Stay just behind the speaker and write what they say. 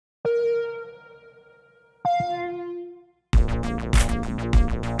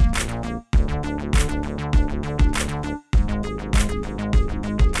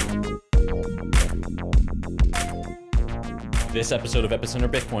This episode of Epicenter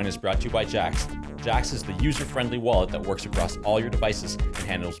Bitcoin is brought to you by Jax. Jax is the user-friendly wallet that works across all your devices and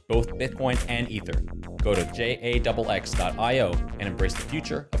handles both Bitcoin and Ether. Go to jaxx.io and embrace the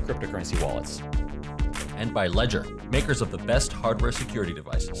future of cryptocurrency wallets. And by Ledger, makers of the best hardware security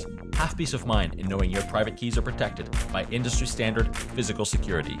devices. Have peace of mind in knowing your private keys are protected by industry-standard physical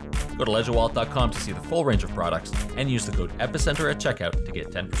security. Go to ledgerwallet.com to see the full range of products and use the code EPICENTER at checkout to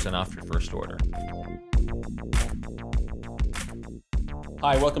get 10% off your first order.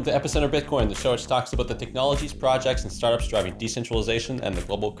 Hi, welcome to Epicenter Bitcoin, the show which talks about the technologies, projects, and startups driving decentralization and the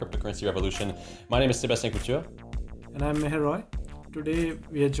global cryptocurrency revolution. My name is Sébastien Couture. And I'm Meher Roy. Today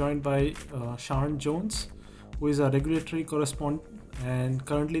we are joined by Siân Jones, who is a regulatory correspondent and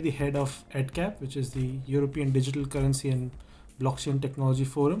currently the head of EDCAB, which is the European Digital Currency and Blockchain Technology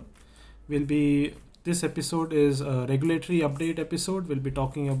Forum. This episode is a regulatory update episode. We'll be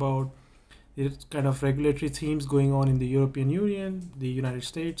talking about the kind of regulatory themes going on in the European Union, the United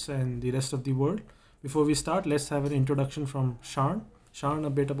States, and the rest of the world. Before we start, let's have an introduction from Siân. Siân, a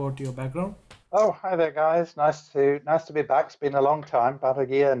bit about your background. Oh, hi there, guys. Nice to be back. It's been a long time, about a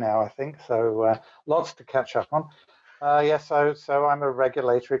year now, I think. So lots to catch up on. So I'm a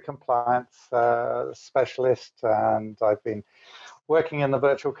regulatory compliance specialist, and I've been working in the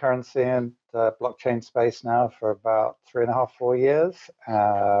virtual currency and blockchain space now for about 3.5, 4 years.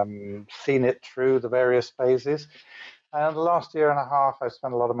 Seen it through the various phases. And the last 1.5 years, I've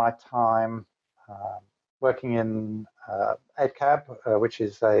spent a lot of my time working in EDCAB, which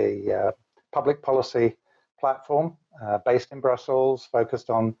is a public policy platform based in Brussels, focused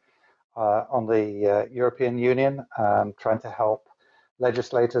on the European Union, trying to help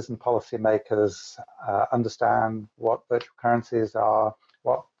legislators and policymakers understand what virtual currencies are,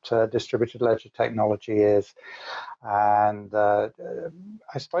 what distributed ledger technology is, and I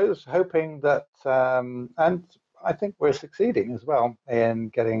suppose hoping that, and I think we're succeeding as well in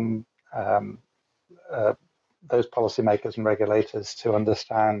getting those policymakers and regulators to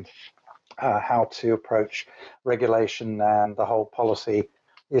understand how to approach regulation and the whole policy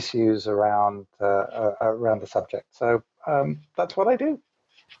issues around the subject. So that's what I do.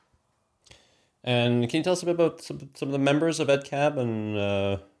 And can you tell us a bit about some of the members of EDCAB and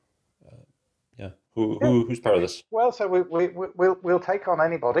who's part of this? Well, so we'll take on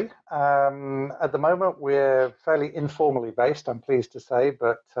anybody. At the moment, we're fairly informally based, I'm pleased to say,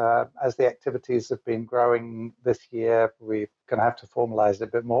 but as the activities have been growing this year, we're going to have to formalize it a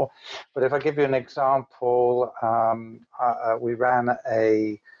bit more. But if I give you an example, we ran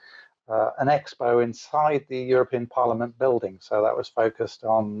an expo inside the European Parliament building. So that was focused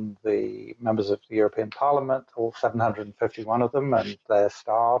on the members of the European Parliament, all 751 of them, and their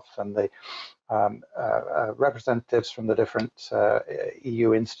staff, and the representatives from the different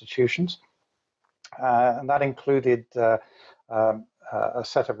EU institutions. And that included a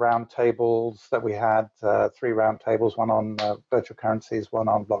set of roundtables that we had, 3 roundtables, one on virtual currencies, one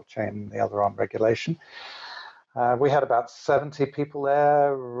on blockchain, and the other on regulation. We had about 70 people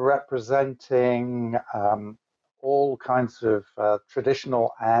there representing all kinds of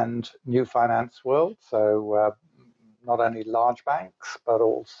traditional and new finance world. So not only large banks, but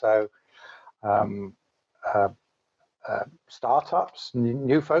also startups,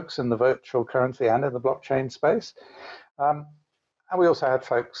 new folks in the virtual currency and in the blockchain space. And we also had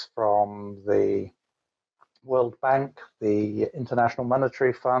folks from the World Bank, the International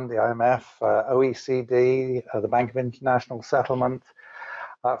Monetary Fund, the IMF, OECD, the Bank of International Settlement.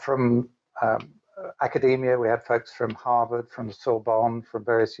 From academia, we had folks from Harvard, from the Sorbonne, from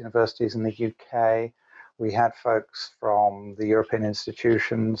various universities in the UK. We had folks from the European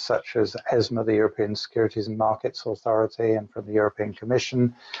institutions such as ESMA, the European Securities and Markets Authority, and from the European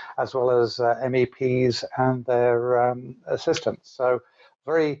Commission, as well as MEPs and their assistants. So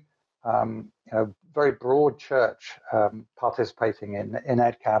very very broad church participating in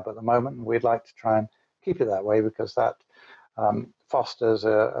EDCAB at the moment, and we'd like to try and keep it that way because that fosters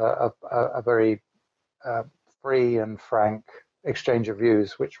a very free and frank exchange of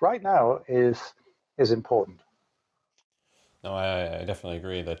views, which right now is important. No, I definitely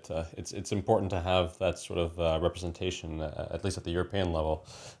agree that it's important to have that sort of representation, at least at the European level.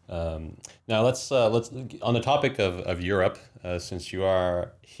 Now let's on the topic of Europe, since you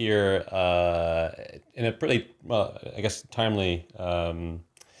are here in a pretty I guess timely.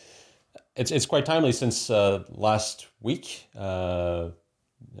 It's quite timely since last week.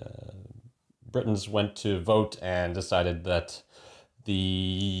 Britons went to vote and decided that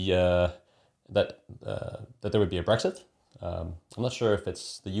that there would be a Brexit. I'm not sure if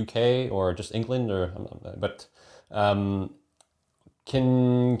it's the UK or just England, but can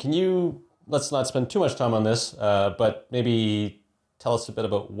you let's not spend too much time on this, but maybe tell us a bit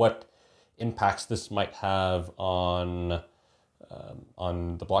about what impacts this might have on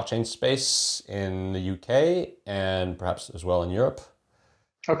the blockchain space in the UK and perhaps as well in Europe.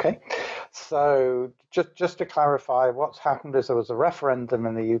 Okay, so just to clarify, what's happened is there was a referendum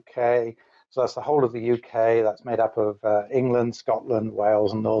in the UK. So that's the whole of the UK. That's made up of England, Scotland,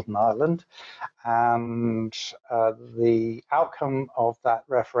 Wales, and Northern Ireland. And the outcome of that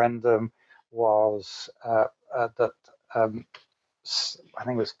referendum was that I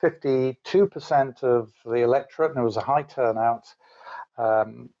think it was 52% of the electorate, and it was a high turnout,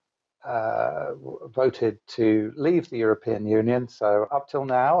 voted to leave the European Union. So up till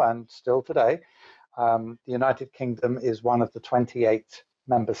now and still today, the United Kingdom is one of the 28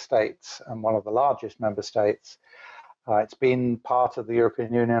 member states and one of the largest member states. It's been part of the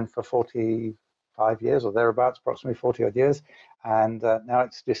European Union for 45 years or thereabouts, approximately 40 odd years. And now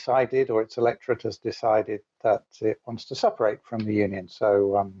it's decided, or its electorate has decided, that it wants to separate from the Union.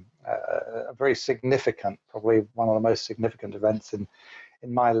 So a very significant, probably one of the most significant events in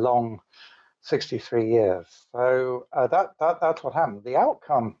my long 63 years. So that's what happened. The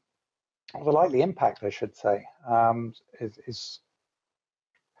outcome, or the likely impact, I should say, is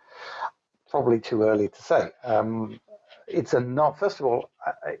probably too early to say. It's first of all,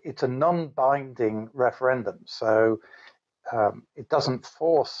 it's a non-binding referendum. So it doesn't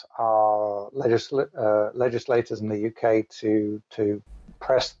force our legislators in the UK to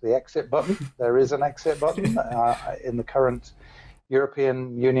press the exit button. There is an exit button in the current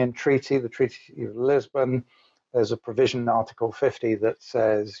European Union Treaty, the Treaty of Lisbon. There's a provision, Article 50, that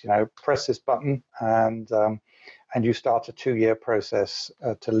says, press this button and you start a 2-year process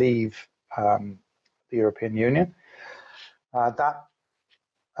to leave the European Union. That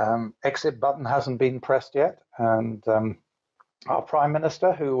exit button hasn't been pressed yet, and our Prime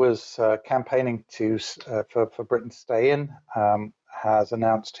Minister, who was campaigning for Britain to stay in, has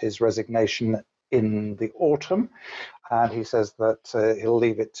announced his resignation in the autumn, and he says that he'll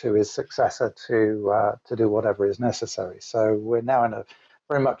leave it to his successor to do whatever is necessary. So we're now in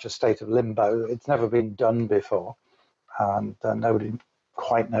very much a state of limbo. It's never been done before, and nobody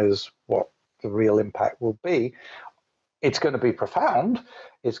quite knows what the real impact will be. It's going to be profound.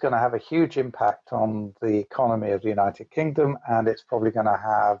 It's going to have a huge impact on the economy of the United Kingdom, and it's probably going to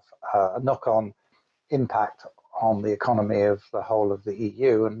have a knock-on impact on the economy of the whole of the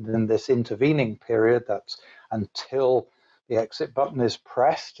EU. And in this intervening period, that's until the exit button is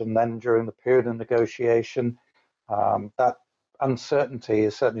pressed, and then during the period of negotiation, that uncertainty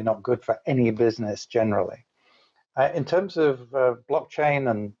is certainly not good for any business generally. In terms of blockchain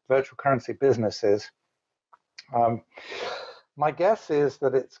and virtual currency businesses, my guess is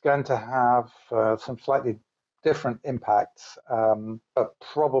that it's going to have some slightly different impacts, but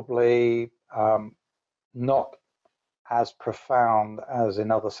probably not as profound as in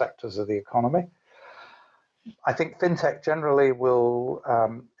other sectors of the economy. I think fintech generally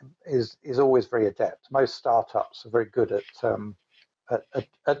is always very adept. Most startups are very good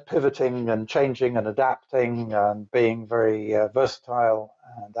at pivoting and changing and adapting and being very versatile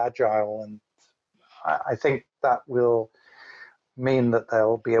and agile, and I think that will mean that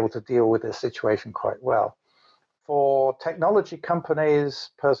they'll be able to deal with this situation quite well. For technology companies,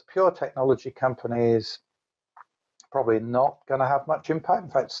 pure technology companies, probably not going to have much impact.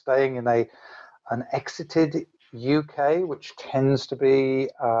 In fact, staying in an exited UK, which tends to be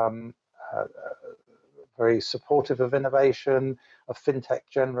very supportive of innovation, of fintech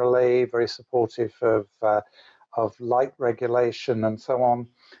generally, very supportive of light regulation and so on.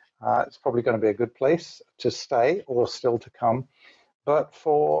 It's probably going to be a good place to stay or still to come. But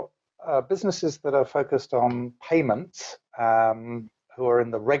for businesses that are focused on payments, who are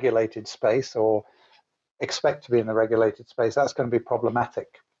in the regulated space or expect to be in the regulated space, that's going to be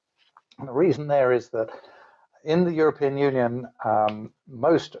problematic. And the reason there is that in the European Union,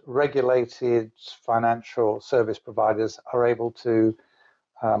 most regulated financial service providers are able to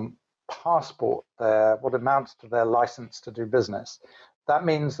passport what amounts to their license to do business. That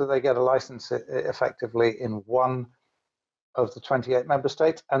means that they get a license effectively in one of the 28 member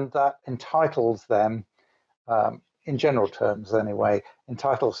states, and that entitles them, in general terms anyway,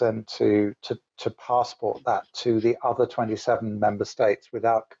 entitles them to passport that to the other 27 member states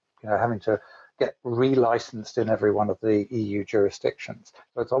without having to get relicensed in every one of the EU jurisdictions.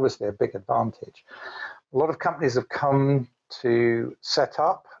 So it's obviously a big advantage. A lot of companies have come to set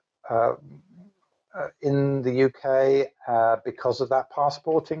up in the UK because of that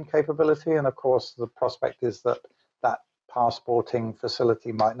passporting capability, and of course the prospect is that that passporting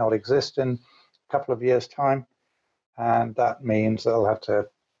facility might not exist in a couple of years' time, and that means they'll have to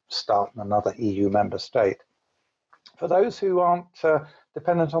start in another EU member state. For those who aren't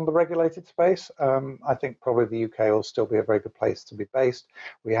dependent on the regulated space, I think probably the UK will still be a very good place to be based.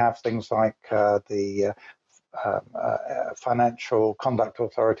 We have things like the Financial Conduct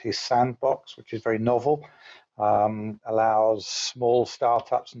Authority sandbox, which is very novel, allows small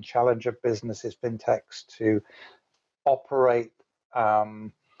startups and challenger businesses, fintechs, to operate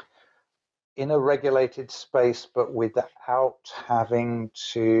in a regulated space, but without having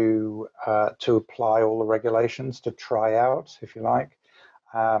to apply all the regulations, to try out, if you like.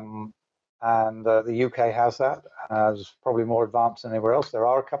 And the UK has that, as probably more advanced than anywhere else. There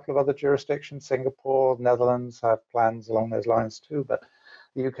are a couple of other jurisdictions, Singapore, Netherlands have plans along those lines too, but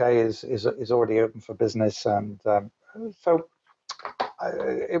the UK is already open for business, and so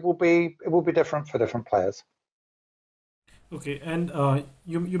it will be different for different players. Okay, and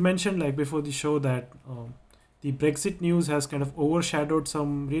you mentioned like before the show that the Brexit news has kind of overshadowed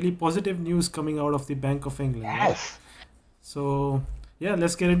some really positive news coming out of the Bank of England. Yes. Right? So yeah,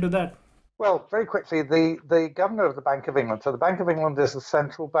 let's get into that. Well, very quickly, the governor of the Bank of England. So the Bank of England is the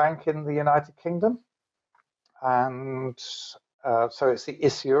central bank in the United Kingdom, and so it's the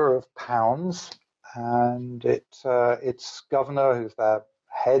issuer of pounds, and its governor, who's the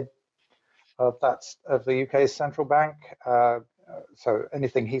head of the UK's central bank. So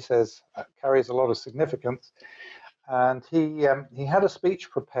anything he says carries a lot of significance. And he had a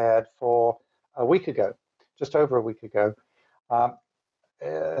speech prepared for a week ago, just over a week ago,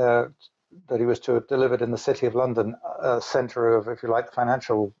 that he was to have delivered in the City of London, centre of, if you like, the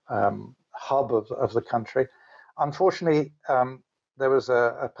financial hub of the country. Unfortunately, there was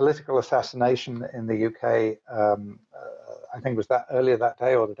a political assassination in the UK. I think it was earlier that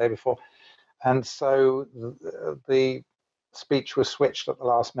day or the day before. And so the speech was switched at the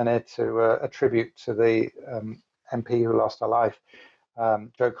last minute to a tribute to the MP who lost her life,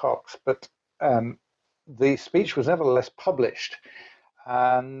 Jo Cox. But the speech was nevertheless published,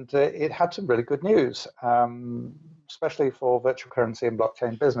 and it had some really good news, especially for virtual currency and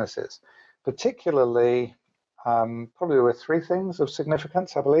blockchain businesses. Particularly, probably there were three things of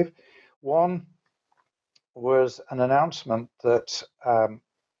significance, I believe. One was an announcement that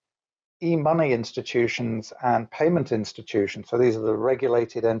e-money institutions and payment institutions, so these are the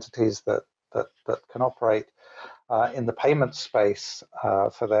regulated entities that can operate in the payment space,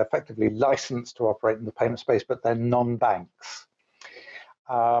 so they're effectively licensed to operate in the payment space, but they're non-banks,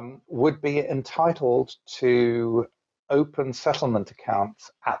 would be entitled to open settlement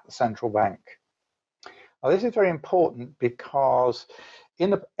accounts at the central bank. Now, this is very important because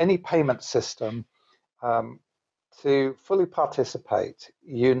in any payment system, to fully participate,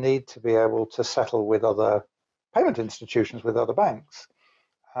 you need to be able to settle with other payment institutions, with other banks.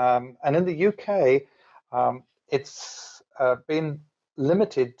 And in the UK, it's been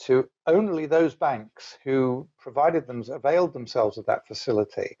limited to only those banks who availed themselves of that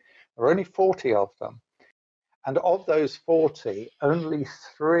facility. There are only 40 of them. And of those 40, only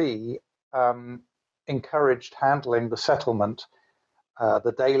 3 encouraged handling the settlement,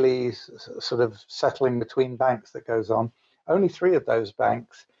 the daily sort of settling between banks that goes on. Only 3 of those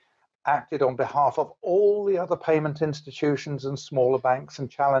banks acted on behalf of all the other payment institutions and smaller banks and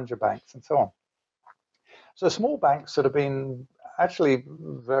challenger banks and so on. So small banks that have been actually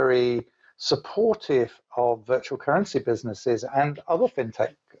very supportive of virtual currency businesses and other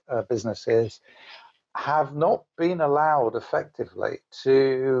fintech businesses have not been allowed effectively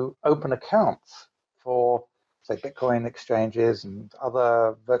to open accounts for, say, Bitcoin exchanges and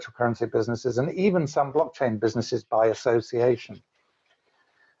other virtual currency businesses, and even some blockchain businesses by association,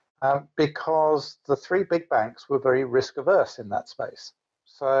 because the 3 big banks were very risk averse in that space.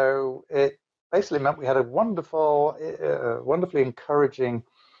 So it basically meant we had a wonderfully encouraging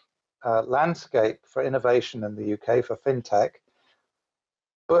landscape for innovation in the UK for fintech,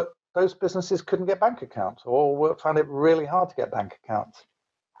 but those businesses couldn't get bank accounts or found it really hard to get bank accounts.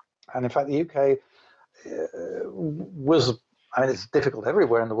 And in fact, the UK it's difficult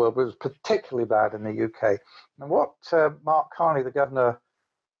everywhere in the world, but it was particularly bad in the UK. And what Mark Carney, the governor,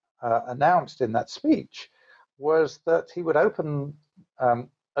 announced in that speech was that he would open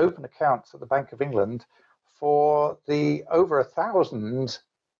accounts at the Bank of England for the over 1,000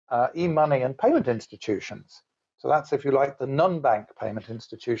 e-money and payment institutions. So that's, if you like, the non-bank payment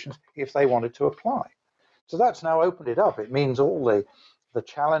institutions, if they wanted to apply. So that's now opened it up. It means all the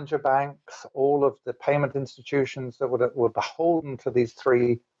challenger banks, all of the payment institutions that were beholden to these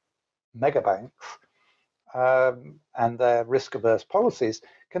 3 mega banks and their risk-averse policies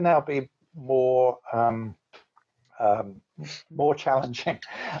can now be more more challenging,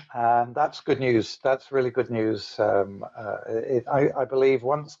 and that's good news. That's really good news. I believe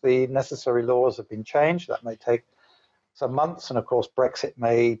once the necessary laws have been changed, that may take some months, and of course Brexit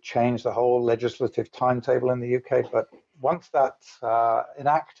may change the whole legislative timetable in the UK. But once that's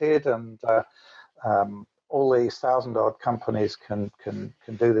enacted and all these 1,000-odd companies can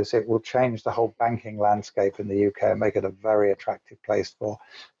do this, it will change the whole banking landscape in the UK and make it a very attractive place for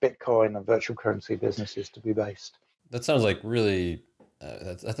Bitcoin and virtual currency businesses to be based. That sounds like really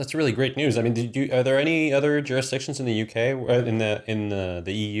that's really great news. I mean, are there any other jurisdictions in the UK in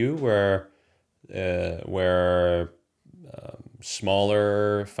the EU where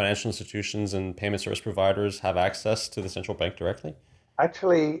smaller financial institutions and payment service providers have access to the central bank directly?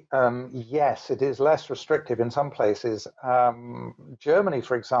 Actually, yes, it is less restrictive in some places. Germany,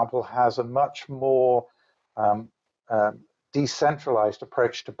 for example, has a much more decentralized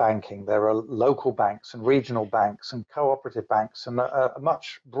approach to banking. There are local banks and regional banks and cooperative banks and a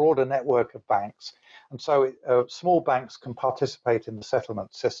much broader network of banks. And so small banks can participate in the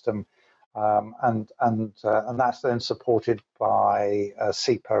settlement system, and that's then supported by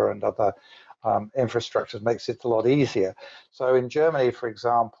SEPA and other infrastructure. Makes it a lot easier. So in Germany, for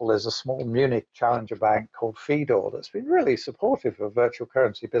example, there's a small Munich challenger bank called Fidor that's been really supportive of virtual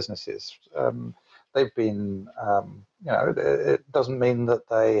currency businesses. They've been, it doesn't mean that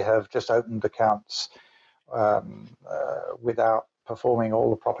they have just opened accounts without performing all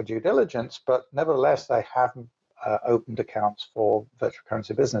the proper due diligence, but nevertheless, they have opened accounts for virtual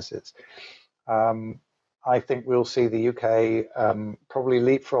currency businesses. I think we'll see the UK probably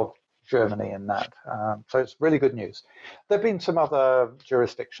leapfrog Germany in that. So it's really good news. There have been some other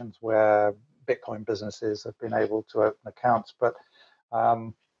jurisdictions where Bitcoin businesses have been able to open accounts, but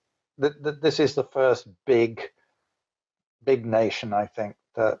this is the first big nation, I think,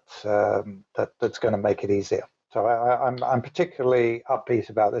 that's going to make it easier. So I'm particularly upbeat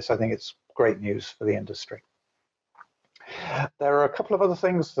about this. I think it's great news for the industry. There are a couple of other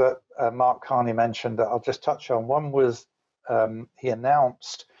things that Mark Carney mentioned that I'll just touch on. One was he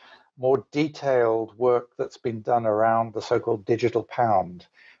announced more detailed work that's been done around the so-called digital pound,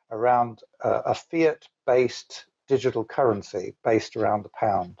 around a fiat-based digital currency based around the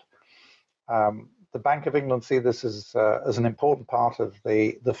pound. The Bank of England see this as an important part of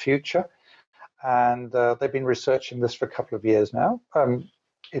the future, and they've been researching this for a couple of years now.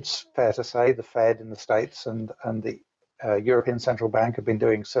 It's fair to say the Fed in the States and the European Central Bank have been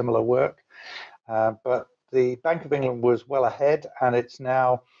doing similar work, but the Bank of England was well ahead, and it's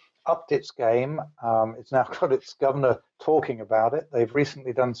now upped its game. It's now got its governor talking about it. They've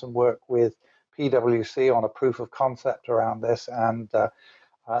recently done some work with PwC on a proof of concept around this, and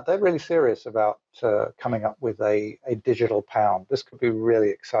they're really serious about coming up with a digital pound. This could be really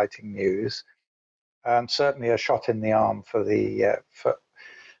exciting news, and certainly a shot in the arm for the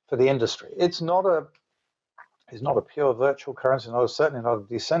industry. It's not a pure virtual currency, certainly not a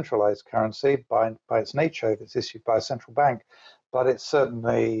decentralized currency by its nature if it's issued by a central bank, but it's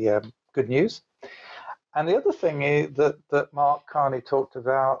certainly good news. And the other thing that Mark Carney talked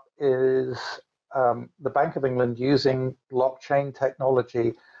about is the Bank of England using blockchain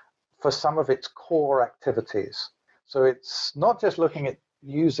technology for some of its core activities. So it's not just looking at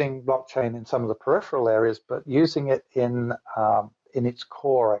using blockchain in some of the peripheral areas, but using it in its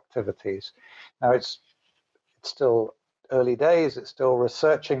core activities. Now it's still early days. It's still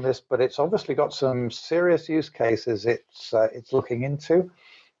researching this, but it's obviously got some serious use cases it's looking into,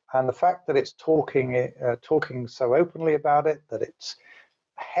 and the fact that it's talking so openly about it, that its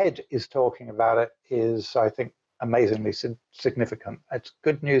head is talking about it, is, I think, amazingly significant. It's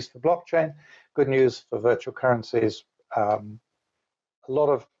good news for blockchain, good news for virtual currencies. A lot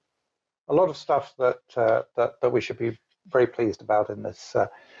of stuff that we should be very pleased about in this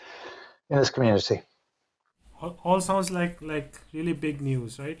community. All sounds like really big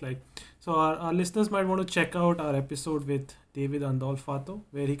news, right? So our listeners might want to check out our episode with David Andolfato,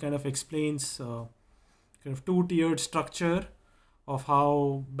 where he kind of explains kind of two-tiered structure of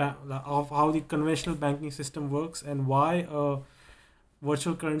how the conventional banking system works and why a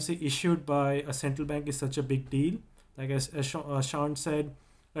virtual currency issued by a central bank is such a big deal. Like as Sean said,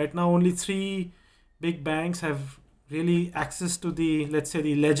 right now only 3 big banks have really access to the, let's say,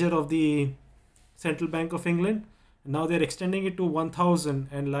 the ledger of the Central Bank of England. Now they're extending it to 1,000,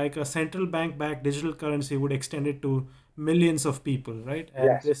 and like a central bank backed digital currency would extend it to millions of people, right?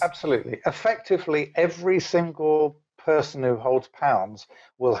 And yes, absolutely. Effectively, every single person who holds pounds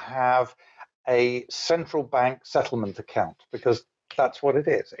will have a central bank settlement account, because that's what it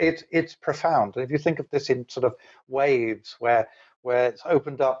is. It's profound. And if you think of this in sort of waves, where it's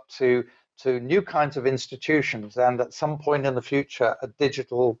opened up to to new kinds of institutions, and at some point in the future, a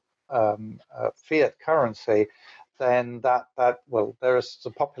digital fiat currency, then well, there is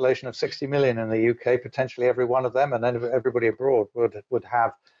a population of 60 million in the UK, potentially every one of them, and then everybody abroad would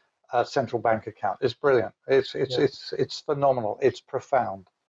have a central bank account. It's brilliant. It's phenomenal. It's profound.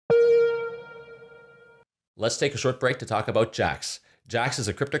 Let's take a short break to talk about Jax. Jax is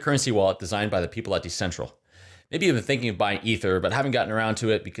a cryptocurrency wallet designed by the people at Decentral. Maybe you've been thinking of buying Ether, but haven't gotten around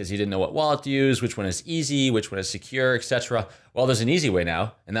to it because you didn't know what wallet to use, which one is easy, which one is secure, etc. Well, there's an easy way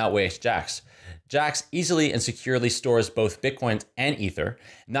now, and that way is Jax. Jax easily and securely stores both Bitcoin and Ether.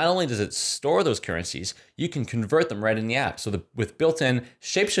 Not only does it store those currencies, you can convert them right in the app. So with built-in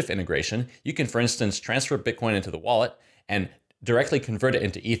Shapeshift integration, you can, for instance, transfer Bitcoin into the wallet and directly convert it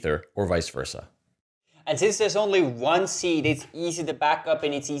into Ether or vice versa. And since there's only one seed, it's easy to back up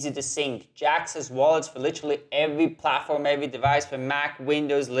and it's easy to sync. Jax has wallets for literally every platform, every device, for Mac,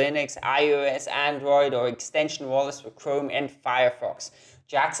 Windows, Linux, iOS, Android, or extension wallets for Chrome and Firefox.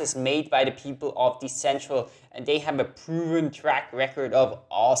 Jax is made by the people of Decentral, and they have a proven track record of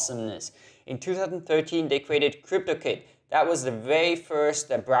awesomeness. In 2013, they created CryptoKit. That was the very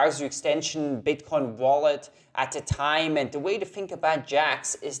first browser extension Bitcoin wallet at the time. And the way to think about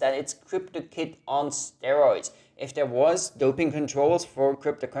Jax is that it's CryptoKit on steroids. If there was doping controls for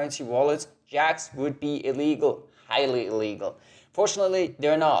cryptocurrency wallets, Jax would be illegal, highly illegal. Fortunately,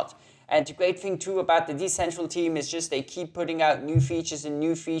 they're not. And the great thing too about the Decentral team is just they keep putting out new features and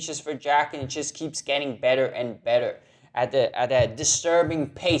new features for Jax, and it just keeps getting better and better. At a disturbing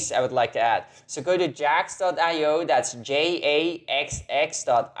pace, I would like to add. So go to jax.io, that's JAXX.io,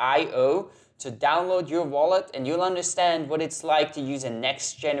 to download your wallet, and you'll understand what it's like to use a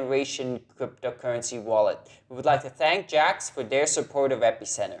next generation cryptocurrency wallet. We would like to thank Jax for their support of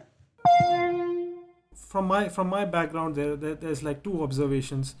Epicenter. From my background, there's like two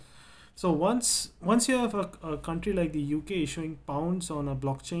observations. So once you have a country like the UK issuing pounds on a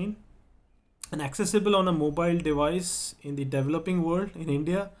blockchain, and accessible on a mobile device in the developing world, in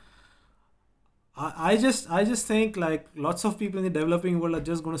India, I just think like lots of people in the developing world are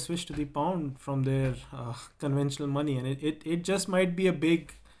just going to switch to the pound from their conventional money, and it just might be a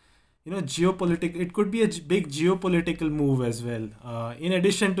big, geopolitical. It could be a big geopolitical move as well. In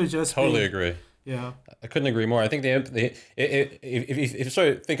addition to just totally agree. Yeah, I couldn't agree more. I think if you sort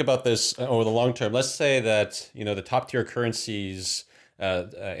of think about this over the long term, let's say that the top tier currencies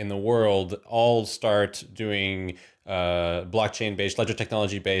in the world all start doing blockchain-based, ledger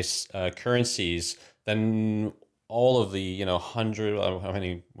technology-based currencies, then all of the over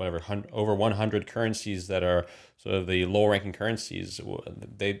 100 currencies that are sort of the low-ranking currencies,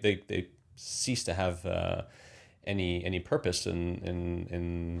 they cease to have any purpose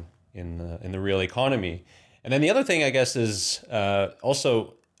in the real economy. And then the other thing, I guess, is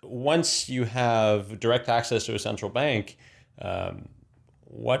also once you have direct access to a central bank,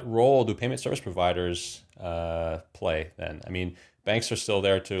 what role do payment service providers play then? I mean, banks are still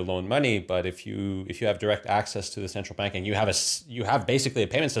there to loan money, but if you have direct access to the central bank and you have basically a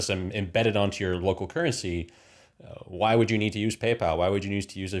payment system embedded onto your local currency, why would you need to use PayPal? Why would you need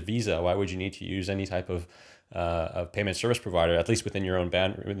to use a Visa? Why would you need to use any type of payment service provider, at least within your own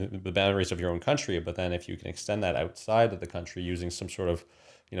the boundaries of your own country? But then if you can extend that outside of the country using some sort of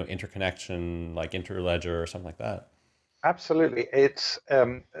interconnection like Interledger or something like that. Absolutely, it's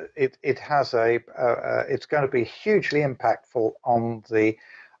going to be hugely impactful on the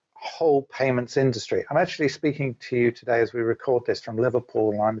whole payments industry. I'm actually speaking to you today as we record this from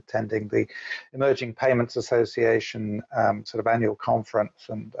Liverpool, and I'm attending the Emerging Payments Association sort of annual conference,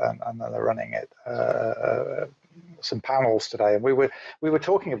 and they're running it. Some panels today, and we were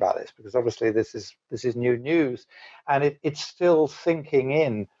talking about this because obviously this is new news, and it's still sinking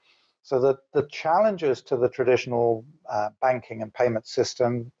in. So that the challenges to the traditional banking and payment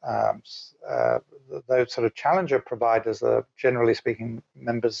system, those sort of challenger providers are generally speaking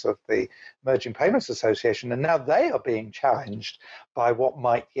members of the Emerging Payments Association, and now they are being challenged by what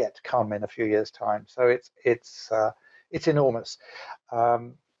might yet come in a few years' time. So it's enormous,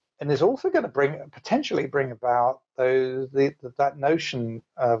 and it's also going to potentially bring about that notion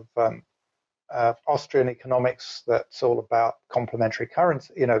of Austrian economics that's all about complementary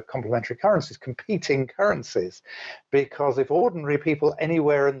currencies, competing currencies, because if ordinary people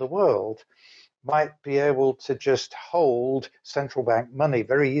anywhere in the world might be able to just hold central bank money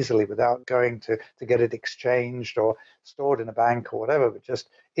very easily without going to get it exchanged or stored in a bank or whatever, but just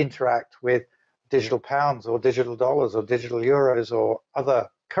interact with digital pounds or digital dollars or digital euros or other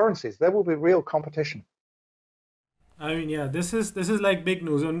currencies, there will be real competition. I mean, yeah, this is like big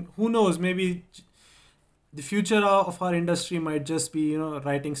news, and who knows, maybe the future of our industry might just be,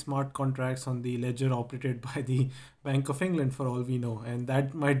 writing smart contracts on the ledger operated by the Bank of England for all we know, and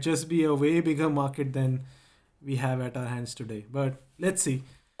that might just be a way bigger market than we have at our hands today. But let's see.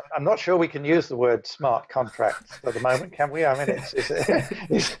 I'm not sure we can use the word smart contracts at the moment, can we? I mean,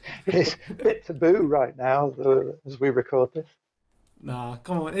 it's a bit taboo right now as we record this. Nah,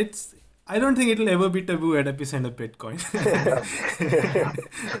 come on. I don't think it'll ever be taboo at Epicenter Bitcoin.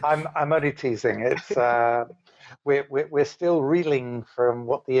 I'm only teasing. It's we're still reeling from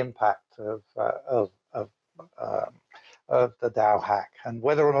what the impact of the DAO hack, and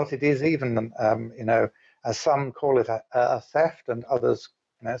whether or not it is even as some call it a theft, and others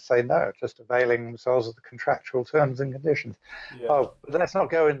say no, just availing themselves of the contractual terms and conditions. Yeah. Oh, but let's not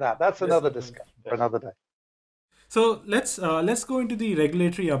go in that. That's another discussion for another day. So let's go into the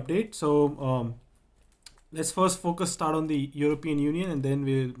regulatory update. So let's first start on the European Union, and then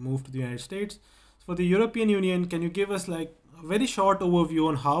we'll move to the United States. For the European Union, can you give us like a very short overview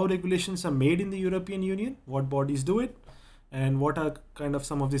on how regulations are made in the European Union, what bodies do it, and what are kind of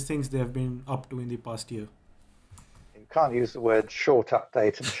some of these things they have been up to in the past year? You can't use the word short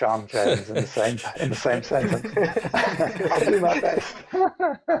update and Siân Jones in the same sentence. I'll do my best.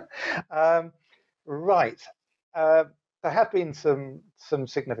 Right. There have been some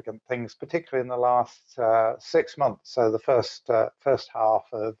significant things, particularly in the last 6 months. So the first half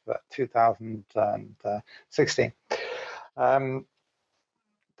of 2016,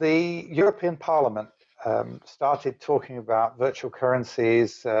 the European Parliament started talking about virtual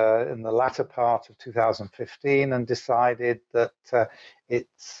currencies in the latter part of 2015, and decided that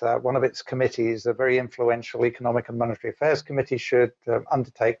one of its committees, a very influential Economic and Monetary Affairs Committee, should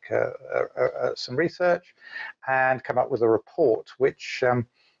undertake some research and come up with a report, which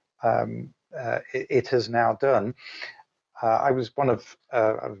it has now done. I was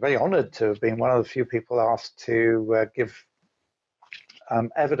very honoured to have been one of the few people asked to give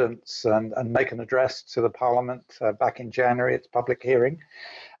evidence and make an address to the Parliament back in January, its public hearing,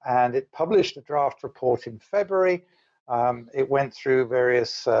 and it published a draft report in February. It went through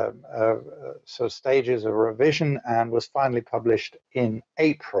various sort of stages of revision and was finally published in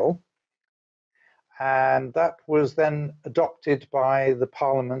April, and that was then adopted by the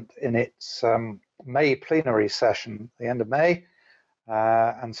Parliament in its May plenary session, the end of May.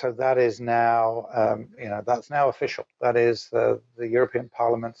 And so that is now, that's now official. That is the European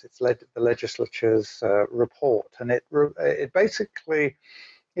Parliament's, the legislature's report, and it basically,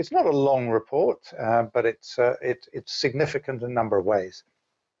 it's not a long report, but it's significant in a number of ways.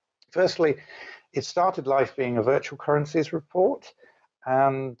 Firstly, it started life being a virtual currencies report,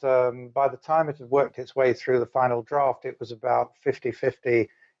 and by the time it had worked its way through the final draft, it was about 50-50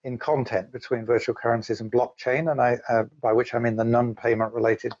 in content between virtual currencies and blockchain, and by which I mean the non-payment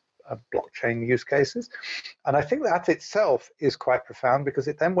related blockchain use cases. And I think that itself is quite profound, because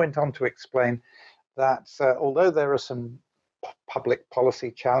it then went on to explain that although there are some public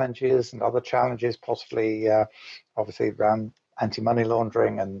policy challenges and other challenges, possibly obviously around anti-money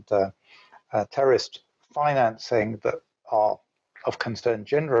laundering and terrorist financing, that are of concern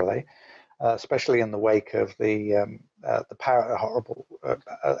generally, especially in the wake of the horrible,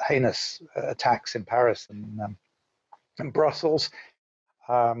 heinous attacks in Paris and Brussels.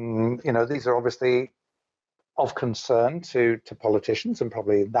 These are obviously of concern to politicians, and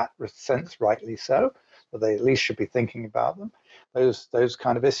probably in that sense, rightly so, that they at least should be thinking about them, those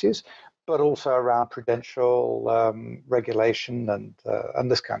kind of issues, but also around prudential regulation and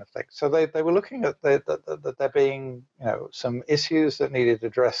this kind of thing. So they were looking at that there being some issues that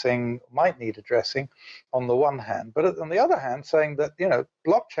might need addressing on the one hand, but on the other hand saying that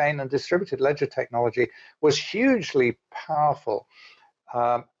blockchain and distributed ledger technology was hugely powerful,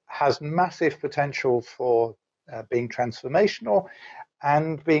 has massive potential for being transformational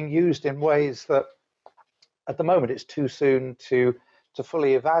and being used in ways that at the moment it's too soon to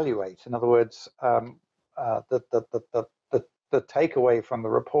fully evaluate. In other words, the takeaway from the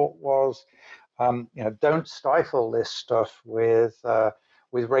report was, don't stifle this stuff with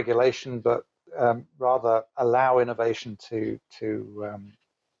regulation, but rather allow innovation to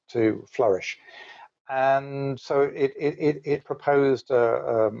flourish. And so it proposed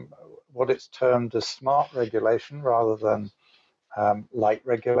what it's termed as smart regulation rather than light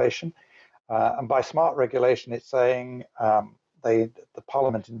regulation. And by smart regulation, it's saying the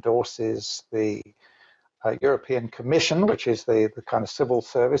Parliament endorses the European Commission, which is the kind of civil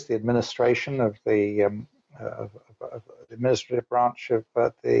service, the administration of the administrative branch of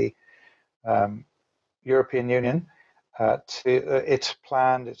the European Union, its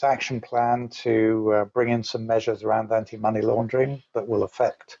action plan to bring in some measures around anti-money laundering that will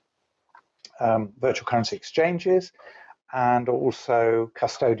affect virtual currency exchanges, and also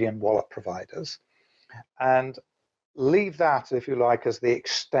custodian wallet providers, and leave that, if you like, as the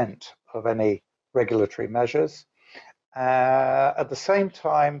extent of any regulatory measures. At the same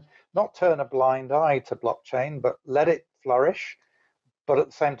time, not turn a blind eye to blockchain, but let it flourish, but at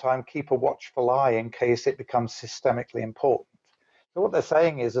the same time, keep a watchful eye in case it becomes systemically important. So what they're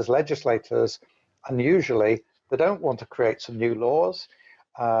saying is, as legislators, unusually, they don't want to create some new laws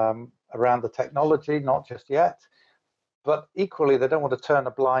around the technology, not just yet, but equally, they don't want to turn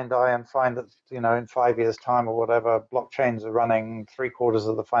a blind eye and find that, in 5 years' time or whatever, blockchains are running 3/4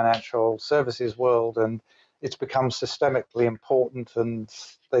 of the financial services world, and it's become systemically important, and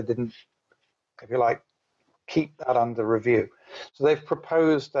they didn't, if you like, keep that under review. So they've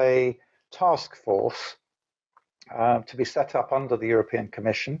proposed a task force to be set up under the European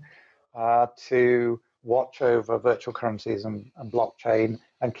Commission to watch over virtual currencies and blockchain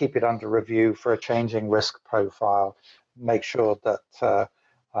and keep it under review for a changing risk profile. Make sure that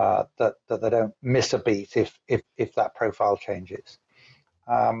that they don't miss a beat if that profile changes.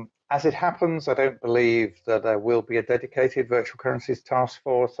 As it happens, I don't believe that there will be a dedicated virtual currencies task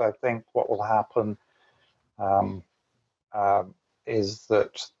force. I think what will happen is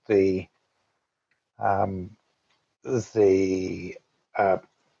that the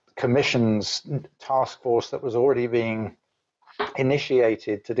Commission's task force that was already being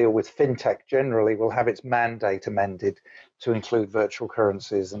initiated to deal with fintech generally will have its mandate amended to include virtual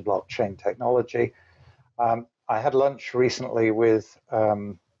currencies and blockchain technology. I had lunch recently with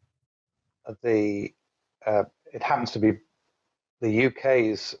it happens to be the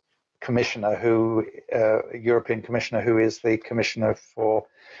UK's commissioner, European commissioner, who is the commissioner for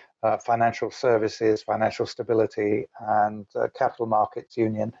financial services, financial stability, and capital markets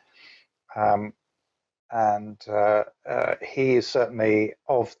union. And he is certainly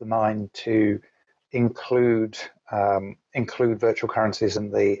of the mind to include virtual currencies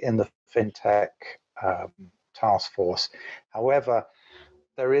in the fintech task force. However,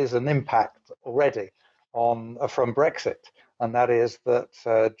 there is an impact already from Brexit, and that is that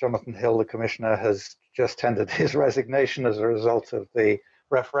Jonathan Hill, the commissioner, has just tendered his resignation as a result of the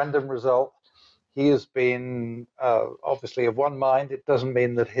referendum result. He has been obviously of one mind. It doesn't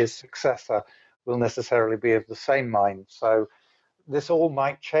mean that his successor will necessarily be of the same mind. So this all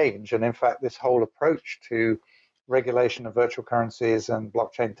might change. And in fact, this whole approach to regulation of virtual currencies and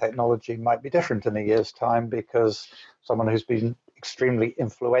blockchain technology might be different in a year's time, because someone who's been extremely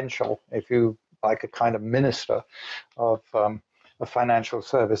influential, if you like, a kind of minister of financial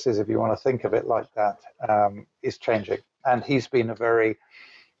services, if you want to think of it like that, is changing. And he's been very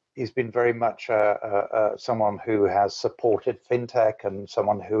much someone who has supported fintech, and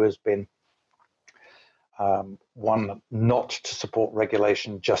someone who has been one not to support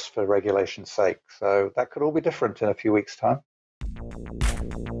regulation just for regulation's sake. So that could all be different in a few weeks' time.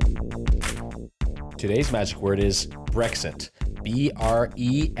 Today's magic word is Brexit.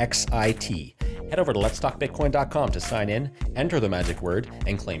 Brexit. Head over to letstalkbitcoin.com to sign in, enter the magic word,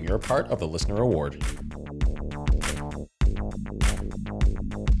 and claim your part of the listener award.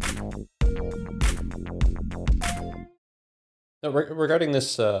 Now, regarding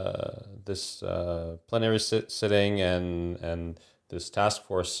this plenary sitting and this task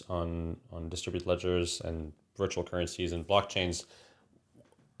force on distributed ledgers and virtual currencies and blockchains,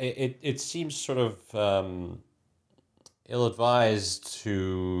 it seems sort of ill-advised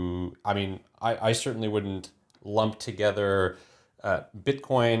to. I mean, I certainly wouldn't lump together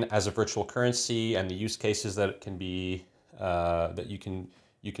Bitcoin as a virtual currency and the use cases that it can be that you can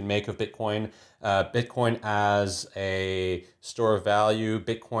make of Bitcoin, Bitcoin as a store of value,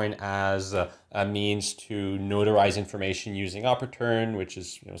 Bitcoin as a means to notarize information using op-return, which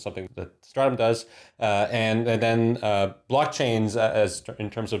is something that Stratum does, and then blockchains as in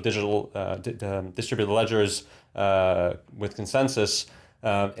terms of digital distributed ledgers with consensus.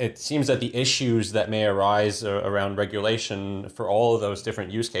 It seems that the issues that may arise around regulation for all of those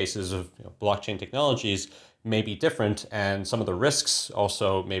different use cases of blockchain technologies may be different, and some of the risks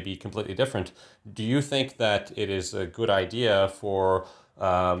also may be completely different. Do you think that it is a good idea for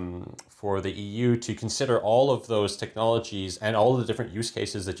the EU to consider all of those technologies and all of the different use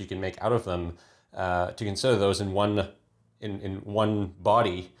cases that you can make out of them, to consider those in one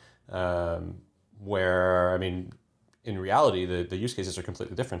body, where, I mean, in reality, the use cases are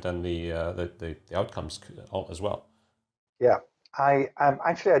completely different, and the outcomes as well? Yeah. I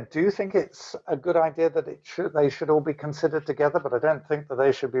do think it's a good idea that they should all be considered together, but I don't think that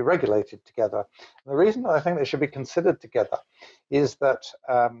they should be regulated together. And the reason that I think they should be considered together is that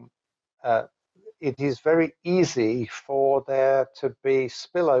it is very easy for there to be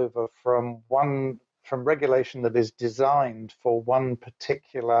spillover from regulation that is designed for one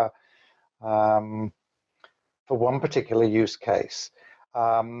particular use case,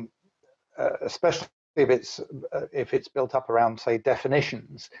 especially if it's built up around, say,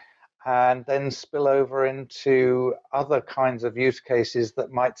 definitions, and then spill over into other kinds of use cases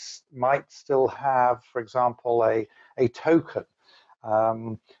that might still have, for example, a token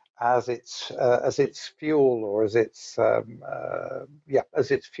as its fuel, or as its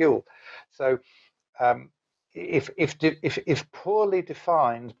fuel. So if poorly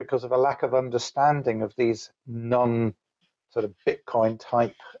defined because of a lack of understanding of these non sort of Bitcoin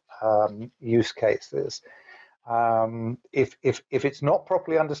type use cases, if it's not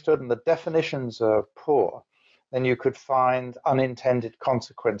properly understood and the definitions are poor, then you could find unintended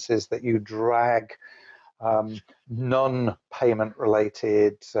consequences that you drag non-payment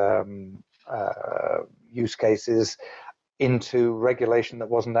related use cases into regulation that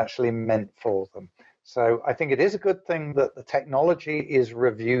wasn't actually meant for them. So I think it is a good thing that the technology is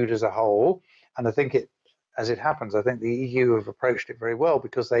reviewed as a whole, and I think as it happens, I think the EU have approached it very well,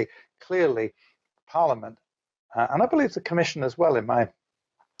 because they clearly, Parliament, and I believe the Commission as well, in my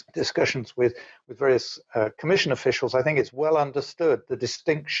discussions with various Commission officials, I think it's well understood the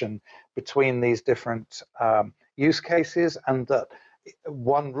distinction between these different use cases, and that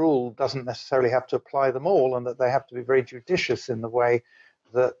one rule doesn't necessarily have to apply them all, and that they have to be very judicious in the way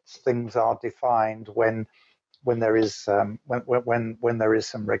that things are defined when there is some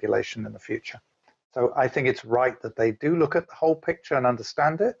regulation in the future. So I think it's right that they do look at the whole picture and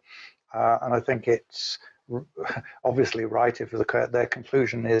understand it, and I think it's obviously right if their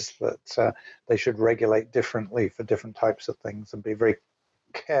conclusion is that they should regulate differently for different types of things, and be very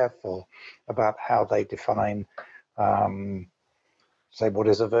careful about how they define, say, what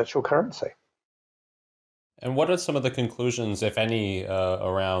is a virtual currency. And what are some of the conclusions, if any,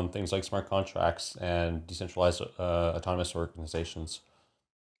 around things like smart contracts and decentralized autonomous organizations?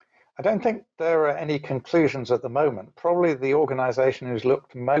 I don't think there are any conclusions at the moment. Probably the organization who's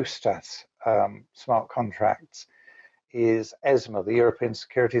looked most at smart contracts is ESMA, the European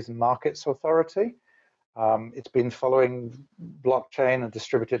Securities and Markets Authority. It's been following blockchain and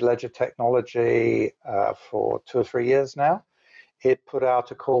distributed ledger technology for 2 or 3 years now. It put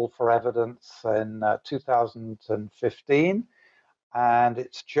out a call for evidence in 2015, and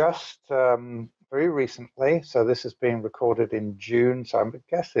it's just very recently, so this is being recorded in June, so I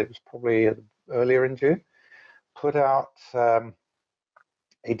guess it was probably earlier in June, put out a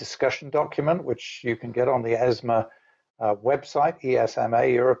discussion document, which you can get on the ESMA website, ESMA,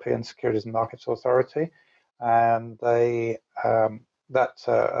 European Securities and Markets Authority, and that's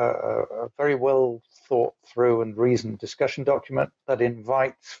a very well thought through and reasoned discussion document that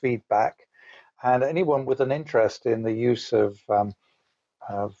invites feedback, and anyone with an interest in the use of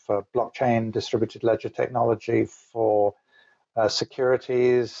blockchain distributed ledger technology for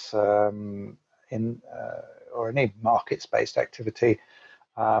securities or any markets-based activity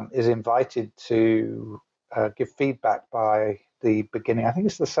is invited to give feedback by the beginning. I think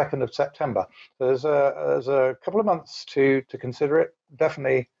it's the 2nd of September. There's a couple of months to consider it.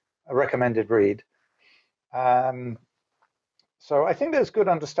 Definitely a recommended read. So I think there's good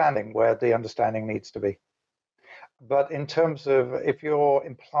understanding where the understanding needs to be. But in terms of, if you're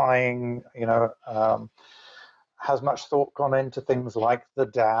implying, has much thought gone into things like the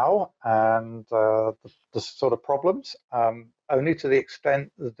DAO and the sort of problems? Only to the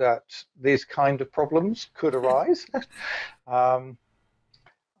extent that these kind of problems could arise. But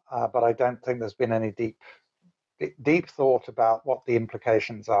I don't think there's been any deep thought about what the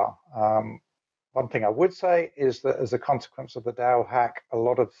implications are. One thing I would say is that as a consequence of the DAO hack, a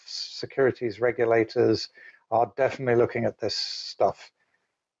lot of securities regulators are definitely looking at this stuff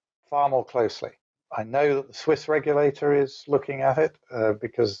far more closely. I know that the Swiss regulator is looking at it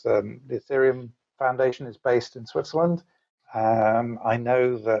because the Ethereum Foundation is based in Switzerland. I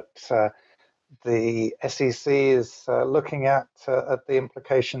know that the SEC is looking at the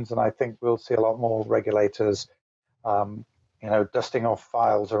implications, and I think we'll see a lot more regulators, dusting off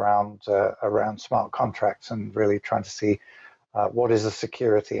files around smart contracts and really trying to see what is a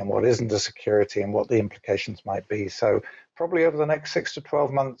security and what isn't a security and what the implications might be. So probably over the next 6 to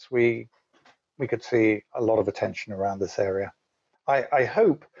 12 months, we could see a lot of attention around this area. I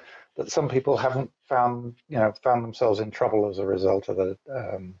hope that some people haven't found themselves in trouble as a result of the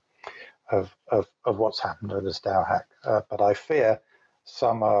of what's happened with this DAO hack, but I fear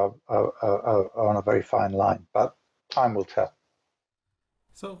some are on a very fine line. But time will tell.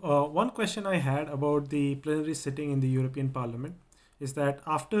 So one question I had about the plenary sitting in the European Parliament is that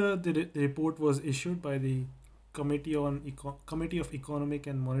after the report was issued by the Committee of Economic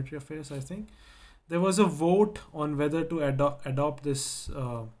and Monetary Affairs, I think, there was a vote on whether to adopt this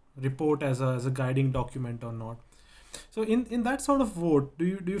report as a guiding document or not. So in that sort of vote, do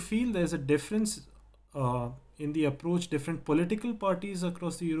you feel there's a difference in the approach different political parties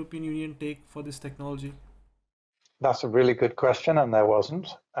across the European Union take for this technology? That's a really good question, and there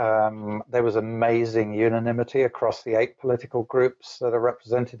wasn't. There was amazing unanimity across the 8 political groups that are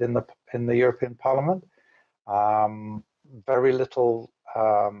represented in the European Parliament. Very little,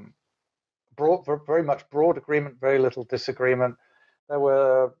 very much broad agreement, very little disagreement. There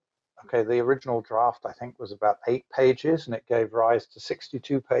were, the original draft I think was about 8 pages, and it gave rise to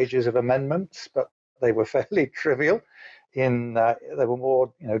 62 pages of amendments, but they were fairly trivial. They were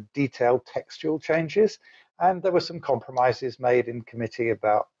more, detailed textual changes. And there were some compromises made in committee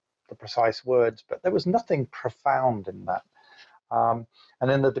about the precise words, but there was nothing profound in that.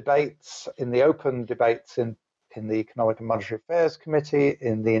 And in the debates, in the open debates in the Economic and Monetary Affairs Committee,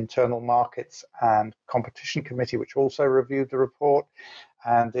 in the Internal Markets and Competition Committee, which also reviewed the report,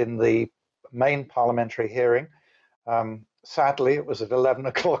 and in the main parliamentary hearing, sadly, it was at 11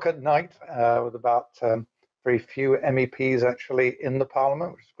 o'clock at night with about very few MEPs actually in the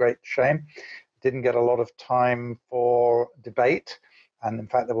Parliament, which is a great shame. Didn't get a lot of time for debate, and in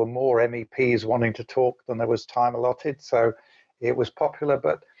fact there were more MEPs wanting to talk than there was time allotted, so it was popular,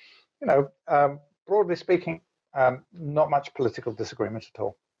 but broadly speaking, not much political disagreement at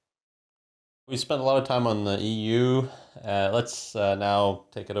all. We spent a lot of time on the EU. Let's now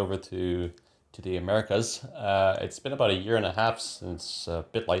take it over to the Americas. It's been about 1.5 years since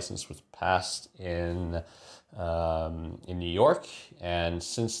BitLicense was passed in New York, and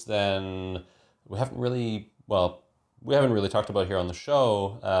since then we haven't really talked about it here on the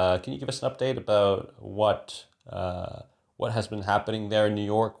show. Can you give us an update about what has been happening there in New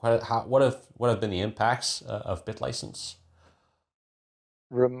York? What have been the impacts of BitLicense?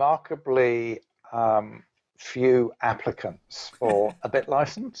 Remarkably few applicants for a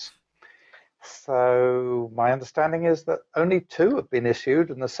BitLicense. So my understanding is that only 2 have been issued,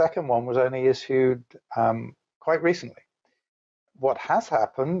 and the second one was only issued quite recently. What has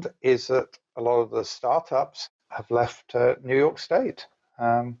happened is that a lot of the startups have left New York State.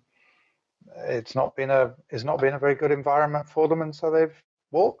 It's not been a very good environment for them, and so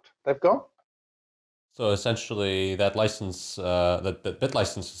they've gone. So essentially, that license, that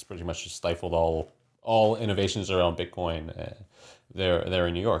BitLicense, is pretty much just stifled all innovations around Bitcoin. There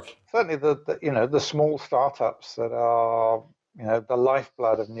in New York. Certainly, the small startups that are the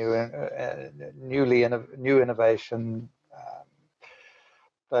lifeblood of new innovation.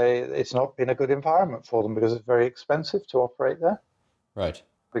 It's not been a good environment for them because it's very expensive to operate there. Right.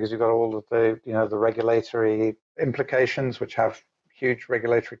 Because you've got all of the the regulatory implications, which have huge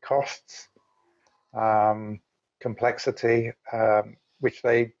regulatory costs, complexity, which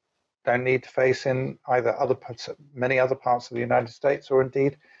they don't need to face in either many other parts of the United States or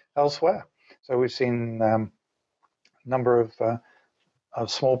indeed elsewhere. So we've seen a number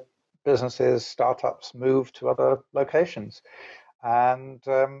of small businesses, startups move to other locations, and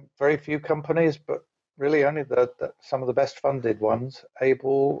very few companies, but really only some of the best funded ones,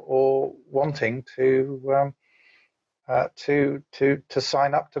 able or wanting to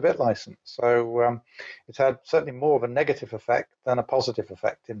sign up to BitLicense. So it's had certainly more of a negative effect than a positive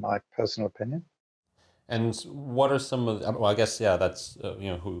effect, in my personal opinion. And what are some of? Well, I guess that's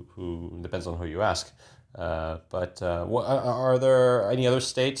who depends on who you ask. But are there any other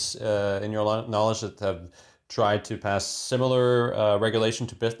states in your knowledge that have tried to pass similar regulation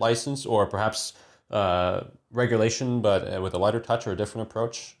to BitLicense, or perhaps regulation but with a lighter touch or a different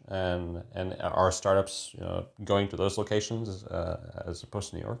approach? And are startups going to those locations as opposed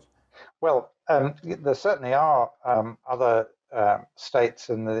to New York? Well, there certainly are other states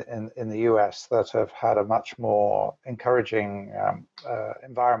in the US that have had a much more encouraging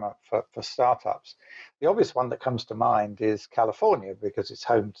environment for startups. The obvious one that comes to mind is California, because it's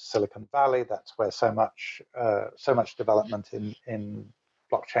home to Silicon Valley. That's where so much development in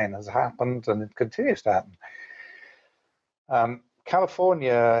blockchain has happened, and it continues to happen.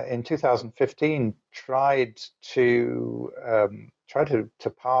 California in 2015 tried to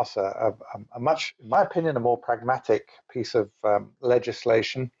pass a much, in my opinion, a more pragmatic piece of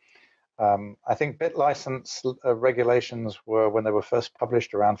legislation. I think BitLicense regulations were, when they were first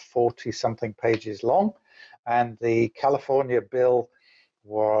published, around 40-something pages long, and the California bill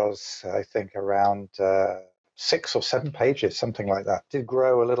was, I think, around 6 or 7 pages, something like that. It did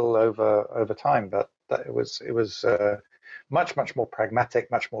grow a little over time, but it was much more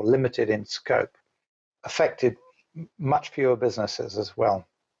pragmatic, much more limited in scope. Affected much fewer businesses as well,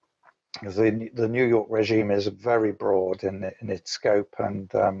 because the New York regime is very broad in its scope and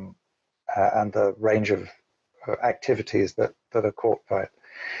the range of activities that are caught by it.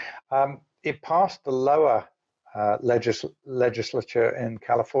 It passed the lower legislature in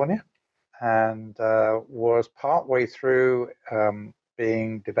California and was partway through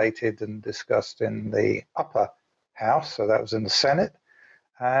being debated and discussed in the upper house, so that was in the Senate,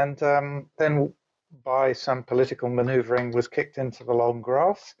 and then by some political maneuvering was kicked into the long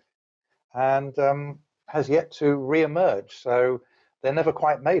grass and has yet to re-emerge. So they never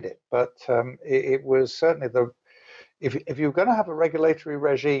quite made it, but it was certainly if you're going to have a regulatory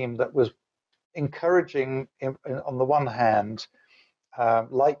regime that was encouraging, on the one hand,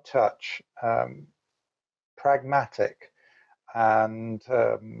 light touch, pragmatic, and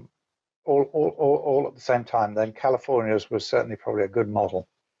all at the same time, then California's was certainly probably a good model,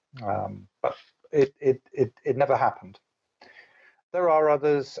 but it never happened. There are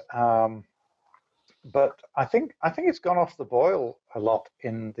others, but I think it's gone off the boil a lot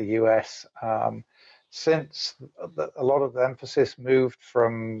in the US since a lot of the emphasis moved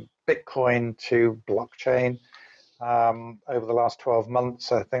from Bitcoin to blockchain over the last 12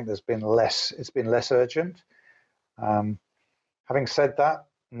 months. I think it's been less urgent. Having said that,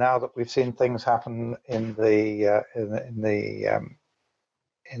 now that we've seen things happen with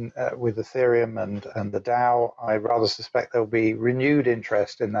Ethereum and the DAO, I rather suspect there'll be renewed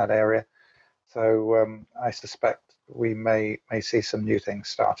interest in that area. So I suspect we may see some new things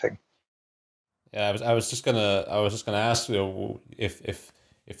starting. Yeah, I was just gonna ask you if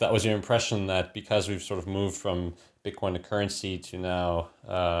that was your impression, that because we've sort of moved from Bitcoin to currency to now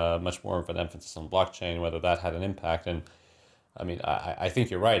much more of an emphasis on blockchain, whether that had an impact. And I mean, I think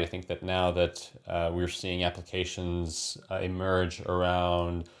you're right. I think that now that we're seeing applications emerge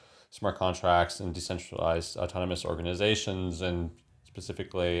around smart contracts and decentralized autonomous organizations, and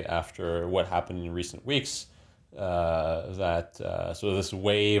specifically after what happened in recent weeks, that sort of this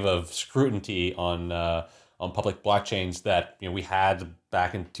wave of scrutiny on public blockchains that we had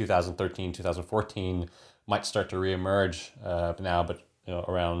back in 2013, 2014 might start to reemerge now, but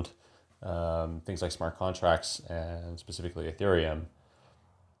around things like smart contracts and specifically Ethereum.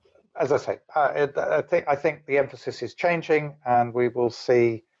 As I say, I think the emphasis is changing, and we will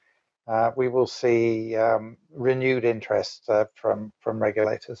see renewed interest from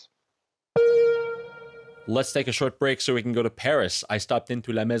regulators. Let's take a short break so we can go to Paris. I stopped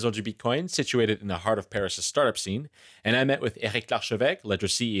into La Maison du Bitcoin, situated in the heart of Paris' startup scene, and I met with Eric Larchevêque, Ledger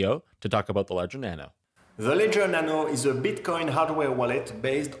CEO, to talk about the Ledger Nano. The Ledger Nano is a Bitcoin hardware wallet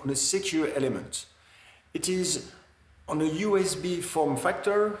based on a secure element. It is on a USB form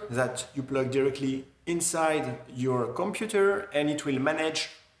factor that you plug directly inside your computer, and it will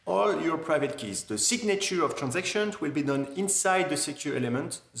manage all your private keys. The signature of transactions will be done inside the secure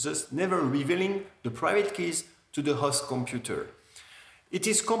element, thus never revealing the private keys to the host computer. It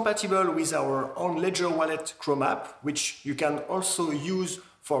is compatible with our own Ledger Wallet Chrome app, which you can also use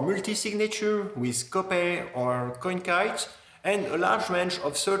for multi-signature with Copay or CoinKite, and a large range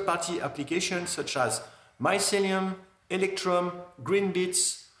of third-party applications such as Mycelium, Electrum,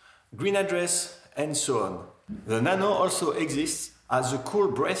 Greenbits, GreenAddress, and so on. The Nano also exists as a cool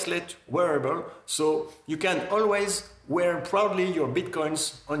bracelet wearable, so you can always wear proudly your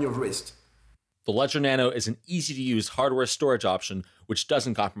Bitcoins on your wrist. The Ledger Nano is an easy-to-use hardware storage option which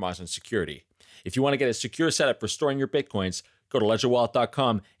doesn't compromise on security. If you want to get a secure setup for storing your Bitcoins, go to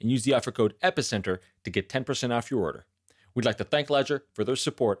ledgerwallet.com and use the offer code EPICENTER to get 10% off your order. We'd like to thank Ledger for their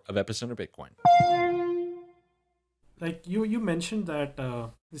support of Epicenter Bitcoin. Like you mentioned that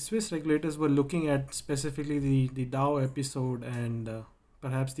the Swiss regulators were looking at specifically the DAO episode, and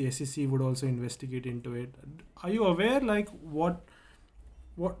perhaps the SEC would also investigate into it. Are you aware, like what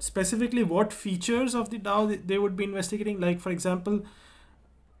specifically what features of the DAO they would be investigating? Like, for example,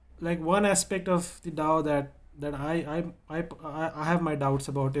 like one aspect of the DAO that I have my doubts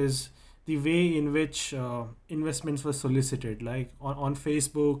about is the way in which investments were solicited, like on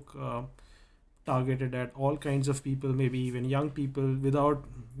Facebook. Targeted at all kinds of people, maybe even young people, without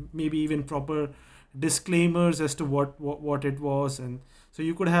maybe even proper disclaimers as to what it was. And so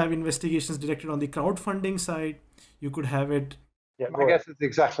you could have investigations directed on the crowdfunding side. You could have it. Yeah, I guess it's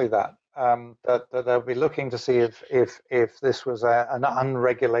exactly that. That they'll be looking to see if this was an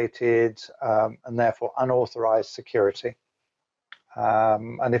unregulated and therefore unauthorized security,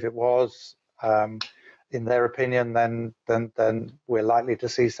 and if it was, in their opinion, then we're likely to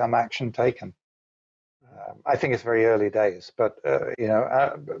see some action taken. I think it's very early days, but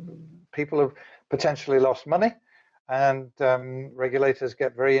people have potentially lost money, And regulators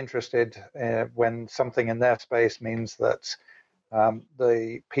get very interested when something in their space means that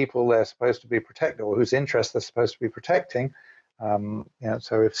the people they're supposed to be protecting, or whose interests they're supposed to be protecting,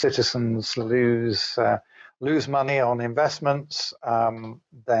 so if citizens lose money on investments,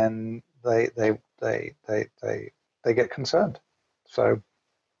 then they get concerned. So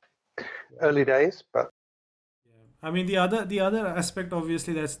early days, but I mean, the other aspect,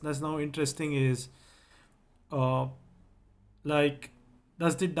 obviously, that's now interesting is, like,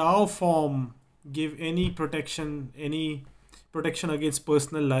 does the DAO form give any protection against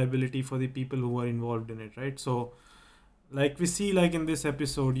personal liability for the people who are involved in it, right? So, like we see, like in this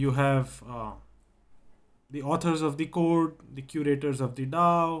episode, you have the authors of the code, the curators of the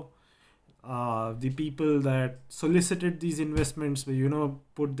DAO, the people that solicited these investments,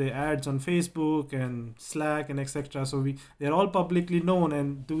 put their ads on Facebook and Slack and etc. So they're all publicly known.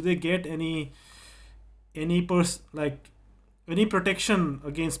 And do they get any protection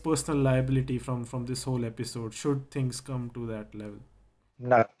against personal liability from this whole episode, should things come to that level?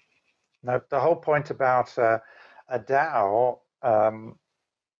 No. The whole point about a DAO and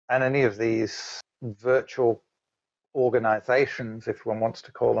any of these virtual organizations, if one wants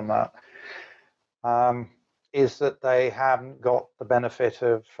to call them that, is that they haven't got the benefit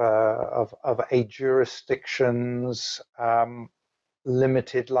of a jurisdiction's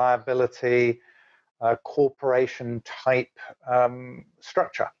limited liability corporation type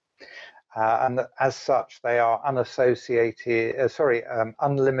structure. And as such, they are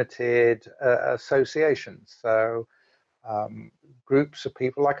unlimited associations. So groups of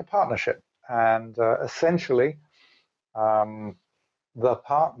people, like a partnership. And essentially, the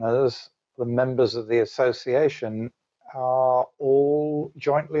partners, the members of the association, are all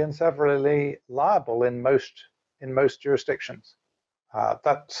jointly and severally liable in most jurisdictions.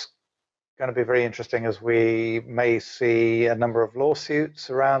 That's going to be very interesting, as we may see a number of lawsuits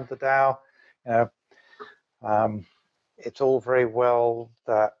around the DAO. It's all very well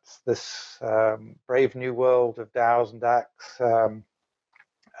that this brave new world of DAOs and DACs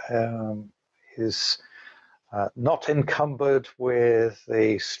is not encumbered with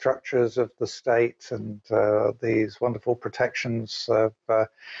the structures of the state and these wonderful protections of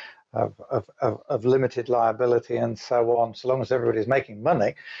limited liability and so on, so long as everybody's making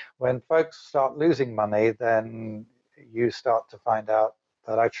money. When folks start losing money, then you start to find out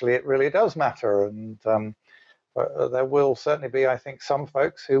that actually it really does matter. And there will certainly be, I think, some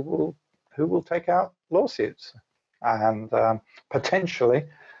folks who will take out lawsuits and potentially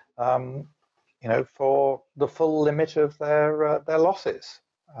for the full limit of their losses.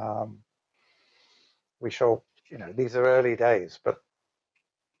 We shall, these are early days, but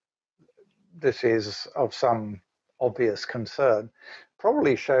this is of some obvious concern.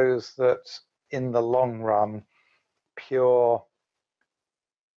 Probably shows that in the long run, pure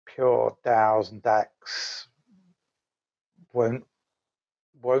DAOs and DACs won't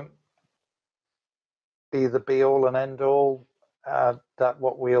be the be all and end all. That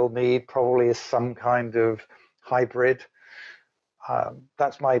what we'll need probably is some kind of hybrid.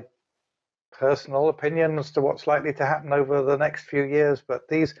 That's my personal opinion as to what's likely to happen over the next few years, but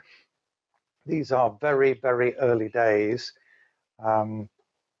these are very, very early days.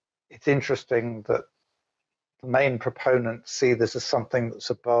 It's interesting that the main proponents see this as something that's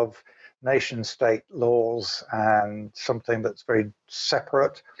above nation-state laws and something that's very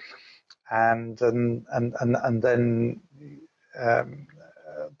separate, and then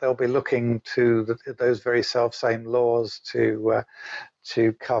they'll be looking to those very self-same laws to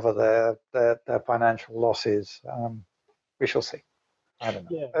cover their financial losses. We shall see. I don't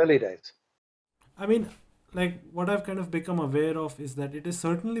know. Yeah. Early days. I mean, like, what I've kind of become aware of is that it is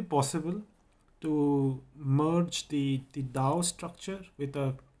certainly possible to merge the DAO structure with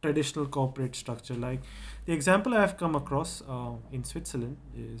a traditional corporate structure. Like, the example I've come across in Switzerland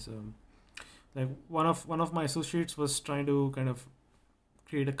is like one of my associates was trying to kind of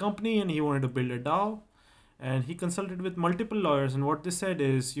create a company, and he wanted to build a DAO, and he consulted with multiple lawyers, and what they said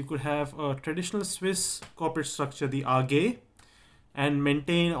is you could have a traditional Swiss corporate structure, the AG, and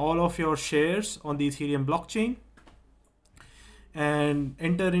maintain all of your shares on the Ethereum blockchain and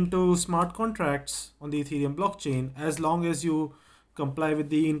enter into smart contracts on the Ethereum blockchain as long as you comply with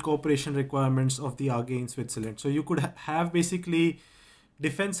the incorporation requirements of the AG in Switzerland. So you could have basically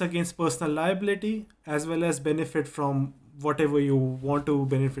defense against personal liability as well as benefit from whatever you want to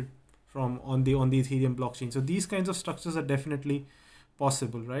benefit from on the Ethereum blockchain. So these kinds of structures are definitely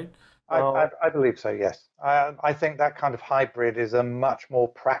possible, right? I believe so, yes. I think that kind of hybrid is a much more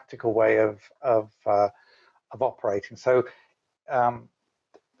practical way of operating. So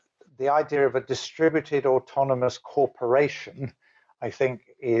the the idea of a distributed autonomous corporation, I think,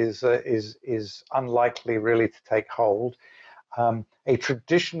 is unlikely really to take hold. A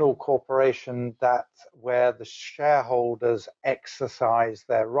traditional corporation where the shareholders exercise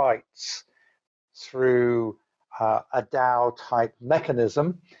their rights through a DAO type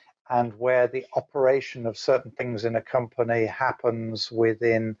mechanism, and where the operation of certain things in a company happens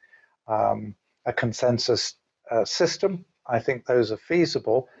within a consensus system. I think those are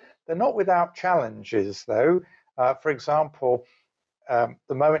feasible. They're not without challenges, though. For example,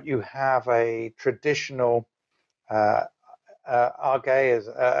 the moment you have a traditional AG is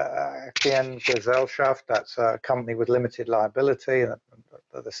Gesellschaft, that's a company with limited liability, and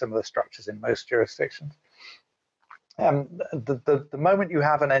there are similar structures in most jurisdictions. The moment you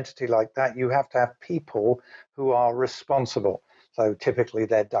have an entity like that, you have to have people who are responsible. So typically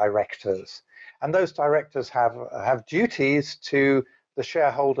they're directors. And those directors have duties to the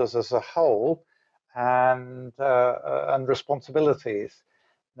shareholders as a whole and responsibilities.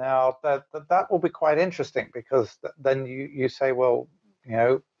 Now, that will be quite interesting, because then you say, well, you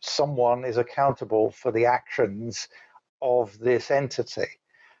know, someone is accountable for the actions of this entity.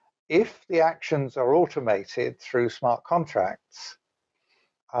 If the actions are automated through smart contracts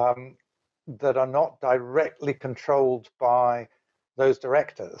that are not directly controlled by those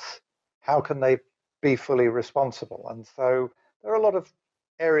directors, how can they be fully responsible? And so there are a lot of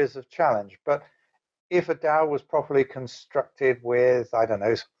areas of challenge. But if a DAO was properly constructed with, I don't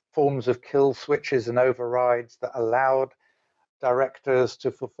know, forms of kill switches and overrides that allowed directors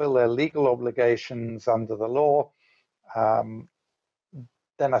to fulfill their legal obligations under the law,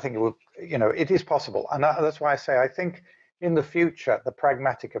 then I think it will, you know, it is possible. And that's why I say I think in the future, the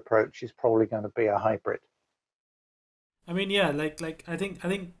pragmatic approach is probably going to be a hybrid. I mean, yeah, like I think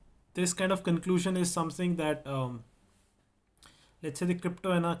this kind of conclusion is something that let's say the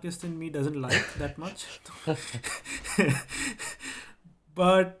crypto anarchist in me doesn't like that much.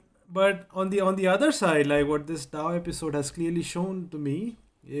 but on the other side, like what this DAO episode has clearly shown to me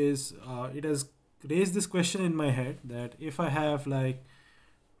is it has raised this question in my head that if I have like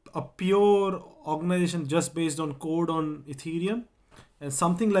a pure organization just based on code on Ethereum, and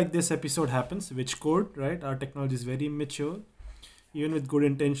something like this episode happens, which could, right? Our technology is very mature. Even with good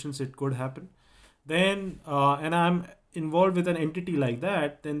intentions, it could happen. Then, and I'm involved with an entity like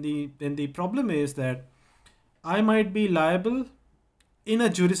that, then the problem is that I might be liable in a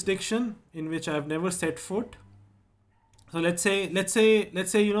jurisdiction in which I've never set foot. So let's say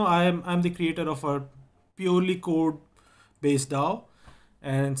you know I'm the creator of a purely code based DAO,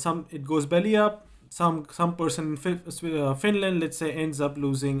 and it goes belly up. Some person in Finland, let's say, ends up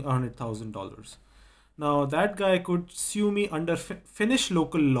losing $100,000. Now that guy could sue me under Finnish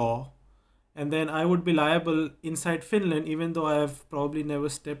local law, and then I would be liable inside Finland, even though I have probably never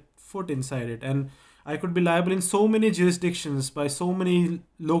stepped foot inside it. And I could be liable in so many jurisdictions by so many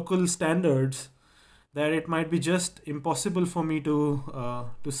local standards that it might be just impossible for me to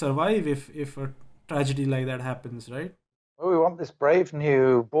survive if a tragedy like that happens, right? Well, we want this brave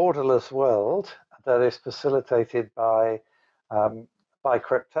new borderless world that is facilitated by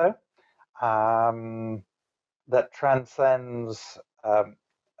crypto, that transcends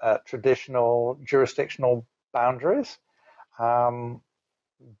traditional jurisdictional boundaries.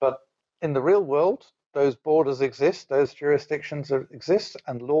 But in the real world, those borders exist, those jurisdictions exist,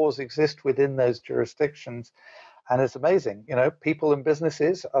 and laws exist within those jurisdictions. And it's amazing, you know, people and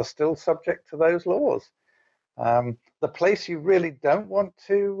businesses are still subject to those laws. The place you really don't want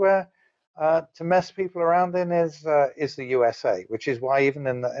to mess people around in is the USA, which is why even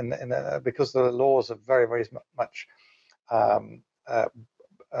because the laws are very, very much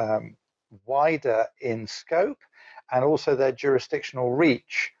wider in scope, and also their jurisdictional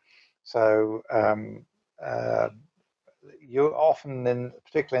reach. So you're often,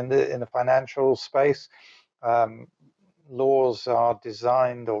 particularly in the financial space, laws are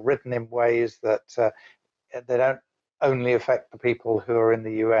designed or written in ways that they don't only affect the people who are in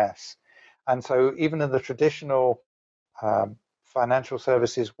the US. And so even in the traditional financial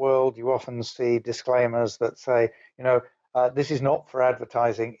services world, you often see disclaimers that say, you know, this is not for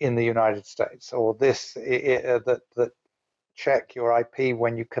advertising in the United States, or this that check your IP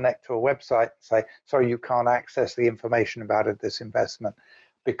when you connect to a website and say, sorry, you can't access the information about this investment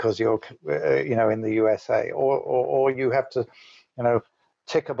because you're you know, in the USA, or you have to, you know,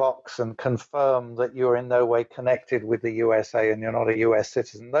 tick a box and confirm that you're in no way connected with the USA and you're not a US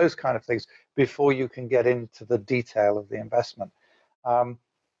citizen, those kind of things, before you can get into the detail of the investment.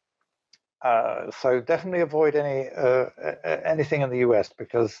 So definitely avoid anything in the US,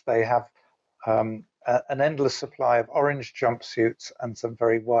 because they have an endless supply of orange jumpsuits and some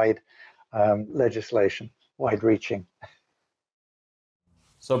very wide legislation, wide-reaching.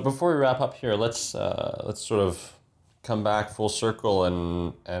 So before we wrap up here, let's sort of come back full circle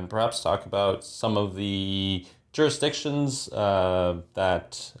and perhaps talk about some of the jurisdictions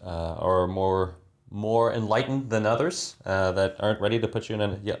that are more enlightened than others, that aren't ready to put you in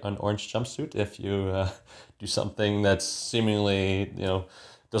an orange jumpsuit if you do something that's seemingly,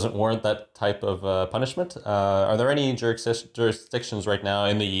 doesn't warrant that type of punishment. Are there any jurisdictions right now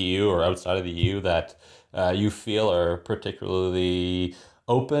in the EU or outside of the EU that you feel are particularly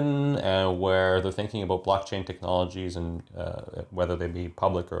open and where they're thinking about blockchain technologies and whether they be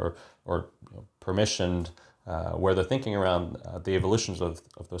public or permissioned, where they're thinking around the evolutions of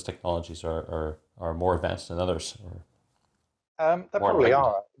those technologies are more advanced than others? There probably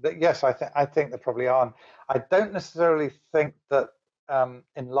are. Yes, I think there probably are. I don't necessarily think that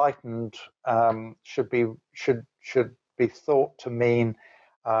enlightened should be thought to mean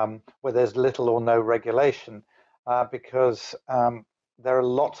where there's little or no regulation, because there are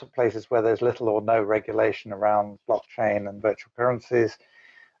lots of places where there's little or no regulation around blockchain and virtual currencies,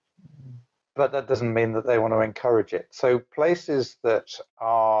 but that doesn't mean that they want to encourage it. So places that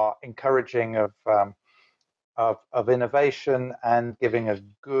are encouraging of innovation and giving a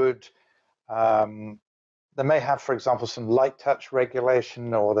good, they may have, for example, some light touch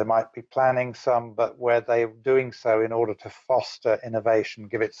regulation, or they might be planning some, but where they're doing so in order to foster innovation,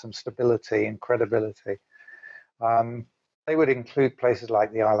 give it some stability and credibility. They would include places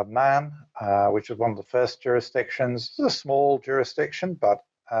like the Isle of Man, which was one of the first jurisdictions. It's a small jurisdiction, but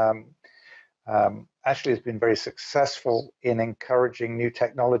actually has been very successful in encouraging new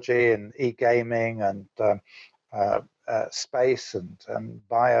technology and e-gaming and space and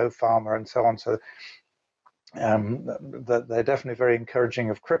biopharma and so on. So they're definitely very encouraging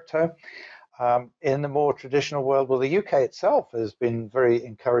of crypto. In the more traditional world, well, the UK itself has been very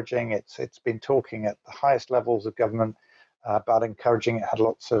encouraging. It's been talking at the highest levels of government about encouraging. It had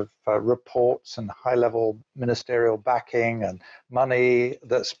lots of reports and high-level ministerial backing and money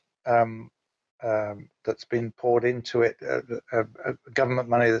that's been poured into it, government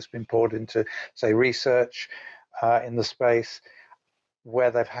money that's been poured into, say, research in the space,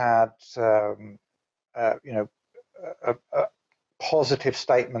 where they've had, positive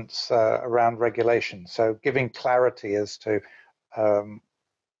statements around regulation. So giving clarity as to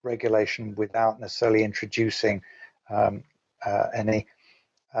regulation without necessarily introducing any.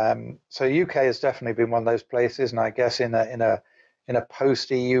 So UK has definitely been one of those places, and I guess in a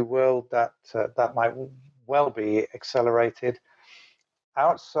post-EU world that might well be accelerated.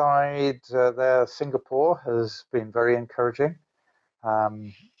 Outside there, Singapore has been very encouraging,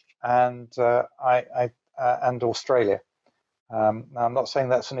 and Australia. Now, I'm not saying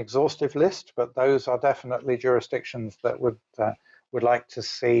that's an exhaustive list, but those are definitely jurisdictions that would like to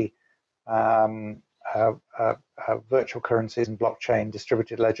see virtual currencies and blockchain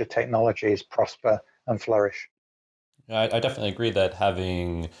distributed ledger technologies prosper and flourish. I definitely agree that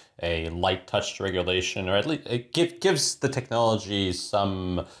having a light touch regulation, or at least it gives the technology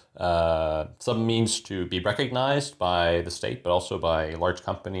some means to be recognized by the state, but also by large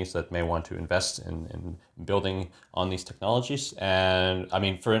companies that may want to invest in building on these technologies. And I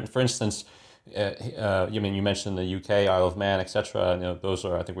mean, for instance, you mentioned the UK, Isle of Man, etc. Those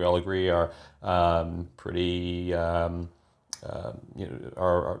are, I think we all agree, are pretty are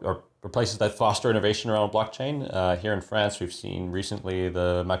places that foster innovation around blockchain. Here in France, we've seen recently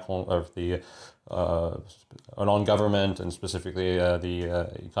the Macron of the Hollande government, and specifically the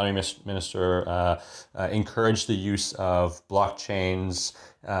economy minister, encouraged the use of blockchains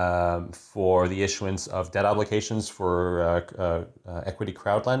for the issuance of debt obligations for equity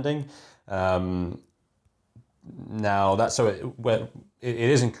crowdlending. Now it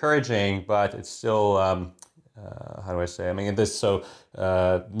is encouraging, but it's still how do I say? I mean,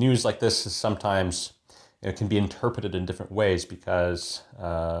 news like this is sometimes can be interpreted in different ways because,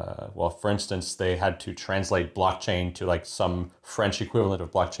 for instance, they had to translate blockchain to like some French equivalent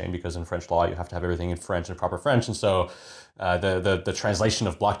of blockchain, because in French law you have to have everything in French and proper French, and so the translation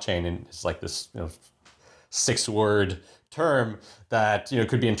of blockchain is like this 6-word term that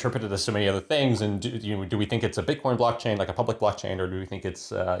could be interpreted as so many other things. And do we think it's a Bitcoin blockchain, like a public blockchain, or do we think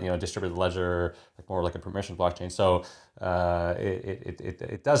it's a distributed ledger, like more like a permission blockchain? So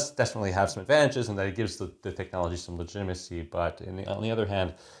it does definitely have some advantages, and that it gives the technology some legitimacy. But on the other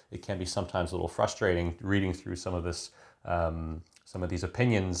hand, it can be sometimes a little frustrating reading through some of these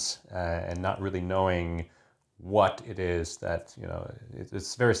opinions and not really knowing what it is that,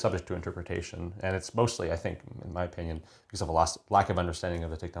 it's very subject to interpretation. And it's mostly, I think, in my opinion, because of a lack of understanding of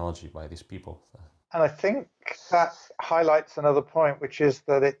the technology by these people. So. I think that highlights another point, which is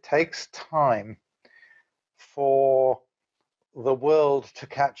that it takes time for the world to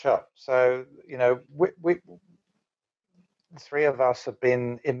catch up. So, you know, we three of us have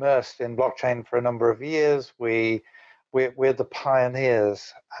been immersed in blockchain for a number of years. We're the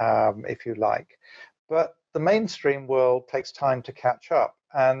pioneers, if you like. But the mainstream world takes time to catch up,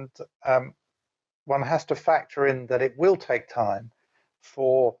 and one has to factor in that it will take time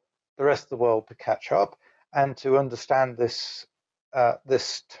for the rest of the world to catch up and to understand this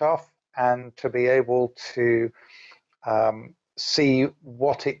stuff, and to be able to see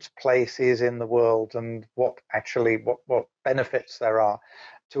what its place is in the world and what benefits there are,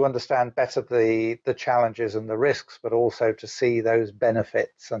 to understand better the challenges and the risks, but also to see those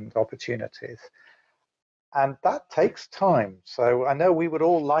benefits and opportunities. And that takes time. So I know we would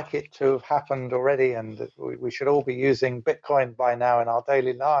all like it to have happened already, and we should all be using Bitcoin by now in our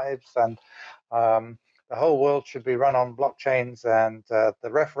daily lives, and the whole world should be run on blockchains, and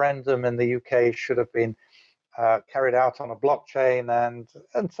the referendum in the UK should have been carried out on a blockchain,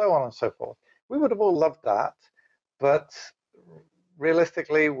 and so on and so forth. We would have all loved that, but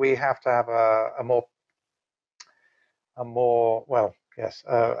realistically, we have to have a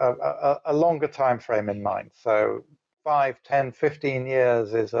longer time frame in mind. So 5, 10, 15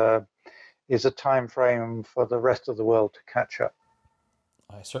 years is a time frame for the rest of the world to catch up.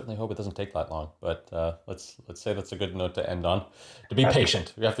 I certainly hope it doesn't take that long, but let's say that's a good note to end on. To be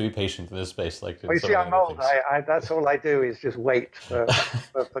patient, we have to be patient in this space. Like, well, you see, I'm old. That's all I do is just wait for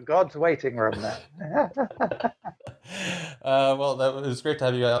God's waiting room now. Well, that was great to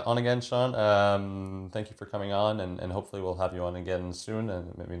have you on again, Sean. Thank you for coming on, and hopefully we'll have you on again soon,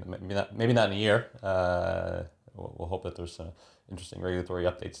 and maybe not in a year. We'll hope that there's some interesting regulatory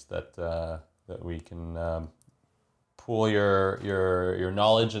updates that we can pool your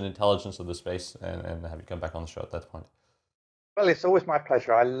knowledge and intelligence of the space, and have you come back on the show at that point. Well, it's always my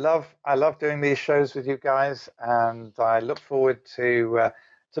pleasure. I love doing these shows with you guys, and I look forward to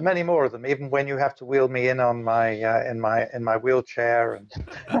many more of them, even when you have to wheel me in on my in my wheelchair. And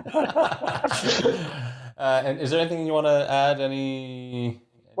and is there anything you want to add?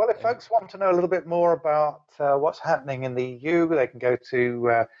 Well, if folks want to know a little bit more about what's happening in the EU, they can go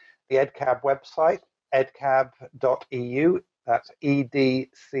to the EDCAB website, edcab.eu. That's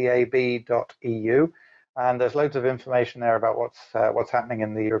edcab.eu, and there's loads of information there about what's happening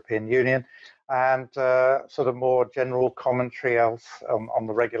in the European Union, and sort of more general commentary else on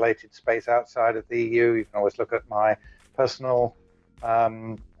the regulated space outside of the EU. You can always look at my personal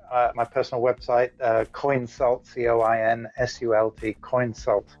website, Coinsult, COINSULT,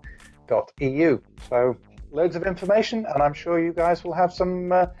 coinsult.eu. So loads of information, and I'm sure you guys will have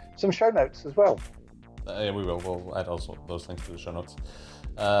some show notes as well. Yeah, we will. We'll add also those links to the show notes.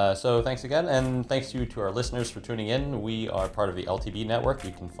 So thanks again, and thanks you to our listeners for tuning in. We are part of the LTB network.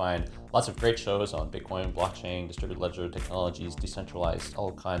 You can find lots of great shows on Bitcoin, blockchain, distributed ledger technologies, decentralized,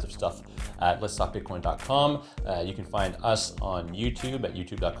 all kinds of stuff at letstalkbitcoin.com. You can find us on YouTube at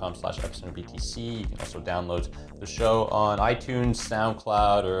youtube.com/epicenterbtc. You can also download the show on iTunes,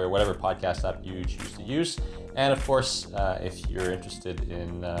 SoundCloud, or whatever podcast app you choose to use. And of course, if you're interested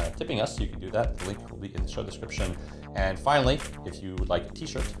in tipping us, you can do that. The link will be in the show description. And finally, if you would like a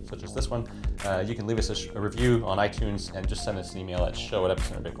t-shirt, such as this one, you can leave us a review on iTunes and just send us an email at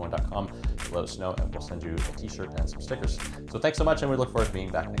show@epicenterbitcoin.com to let us know, and we'll send you a t-shirt and some stickers. So thanks so much, and we look forward to being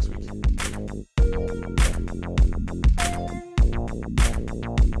back next week.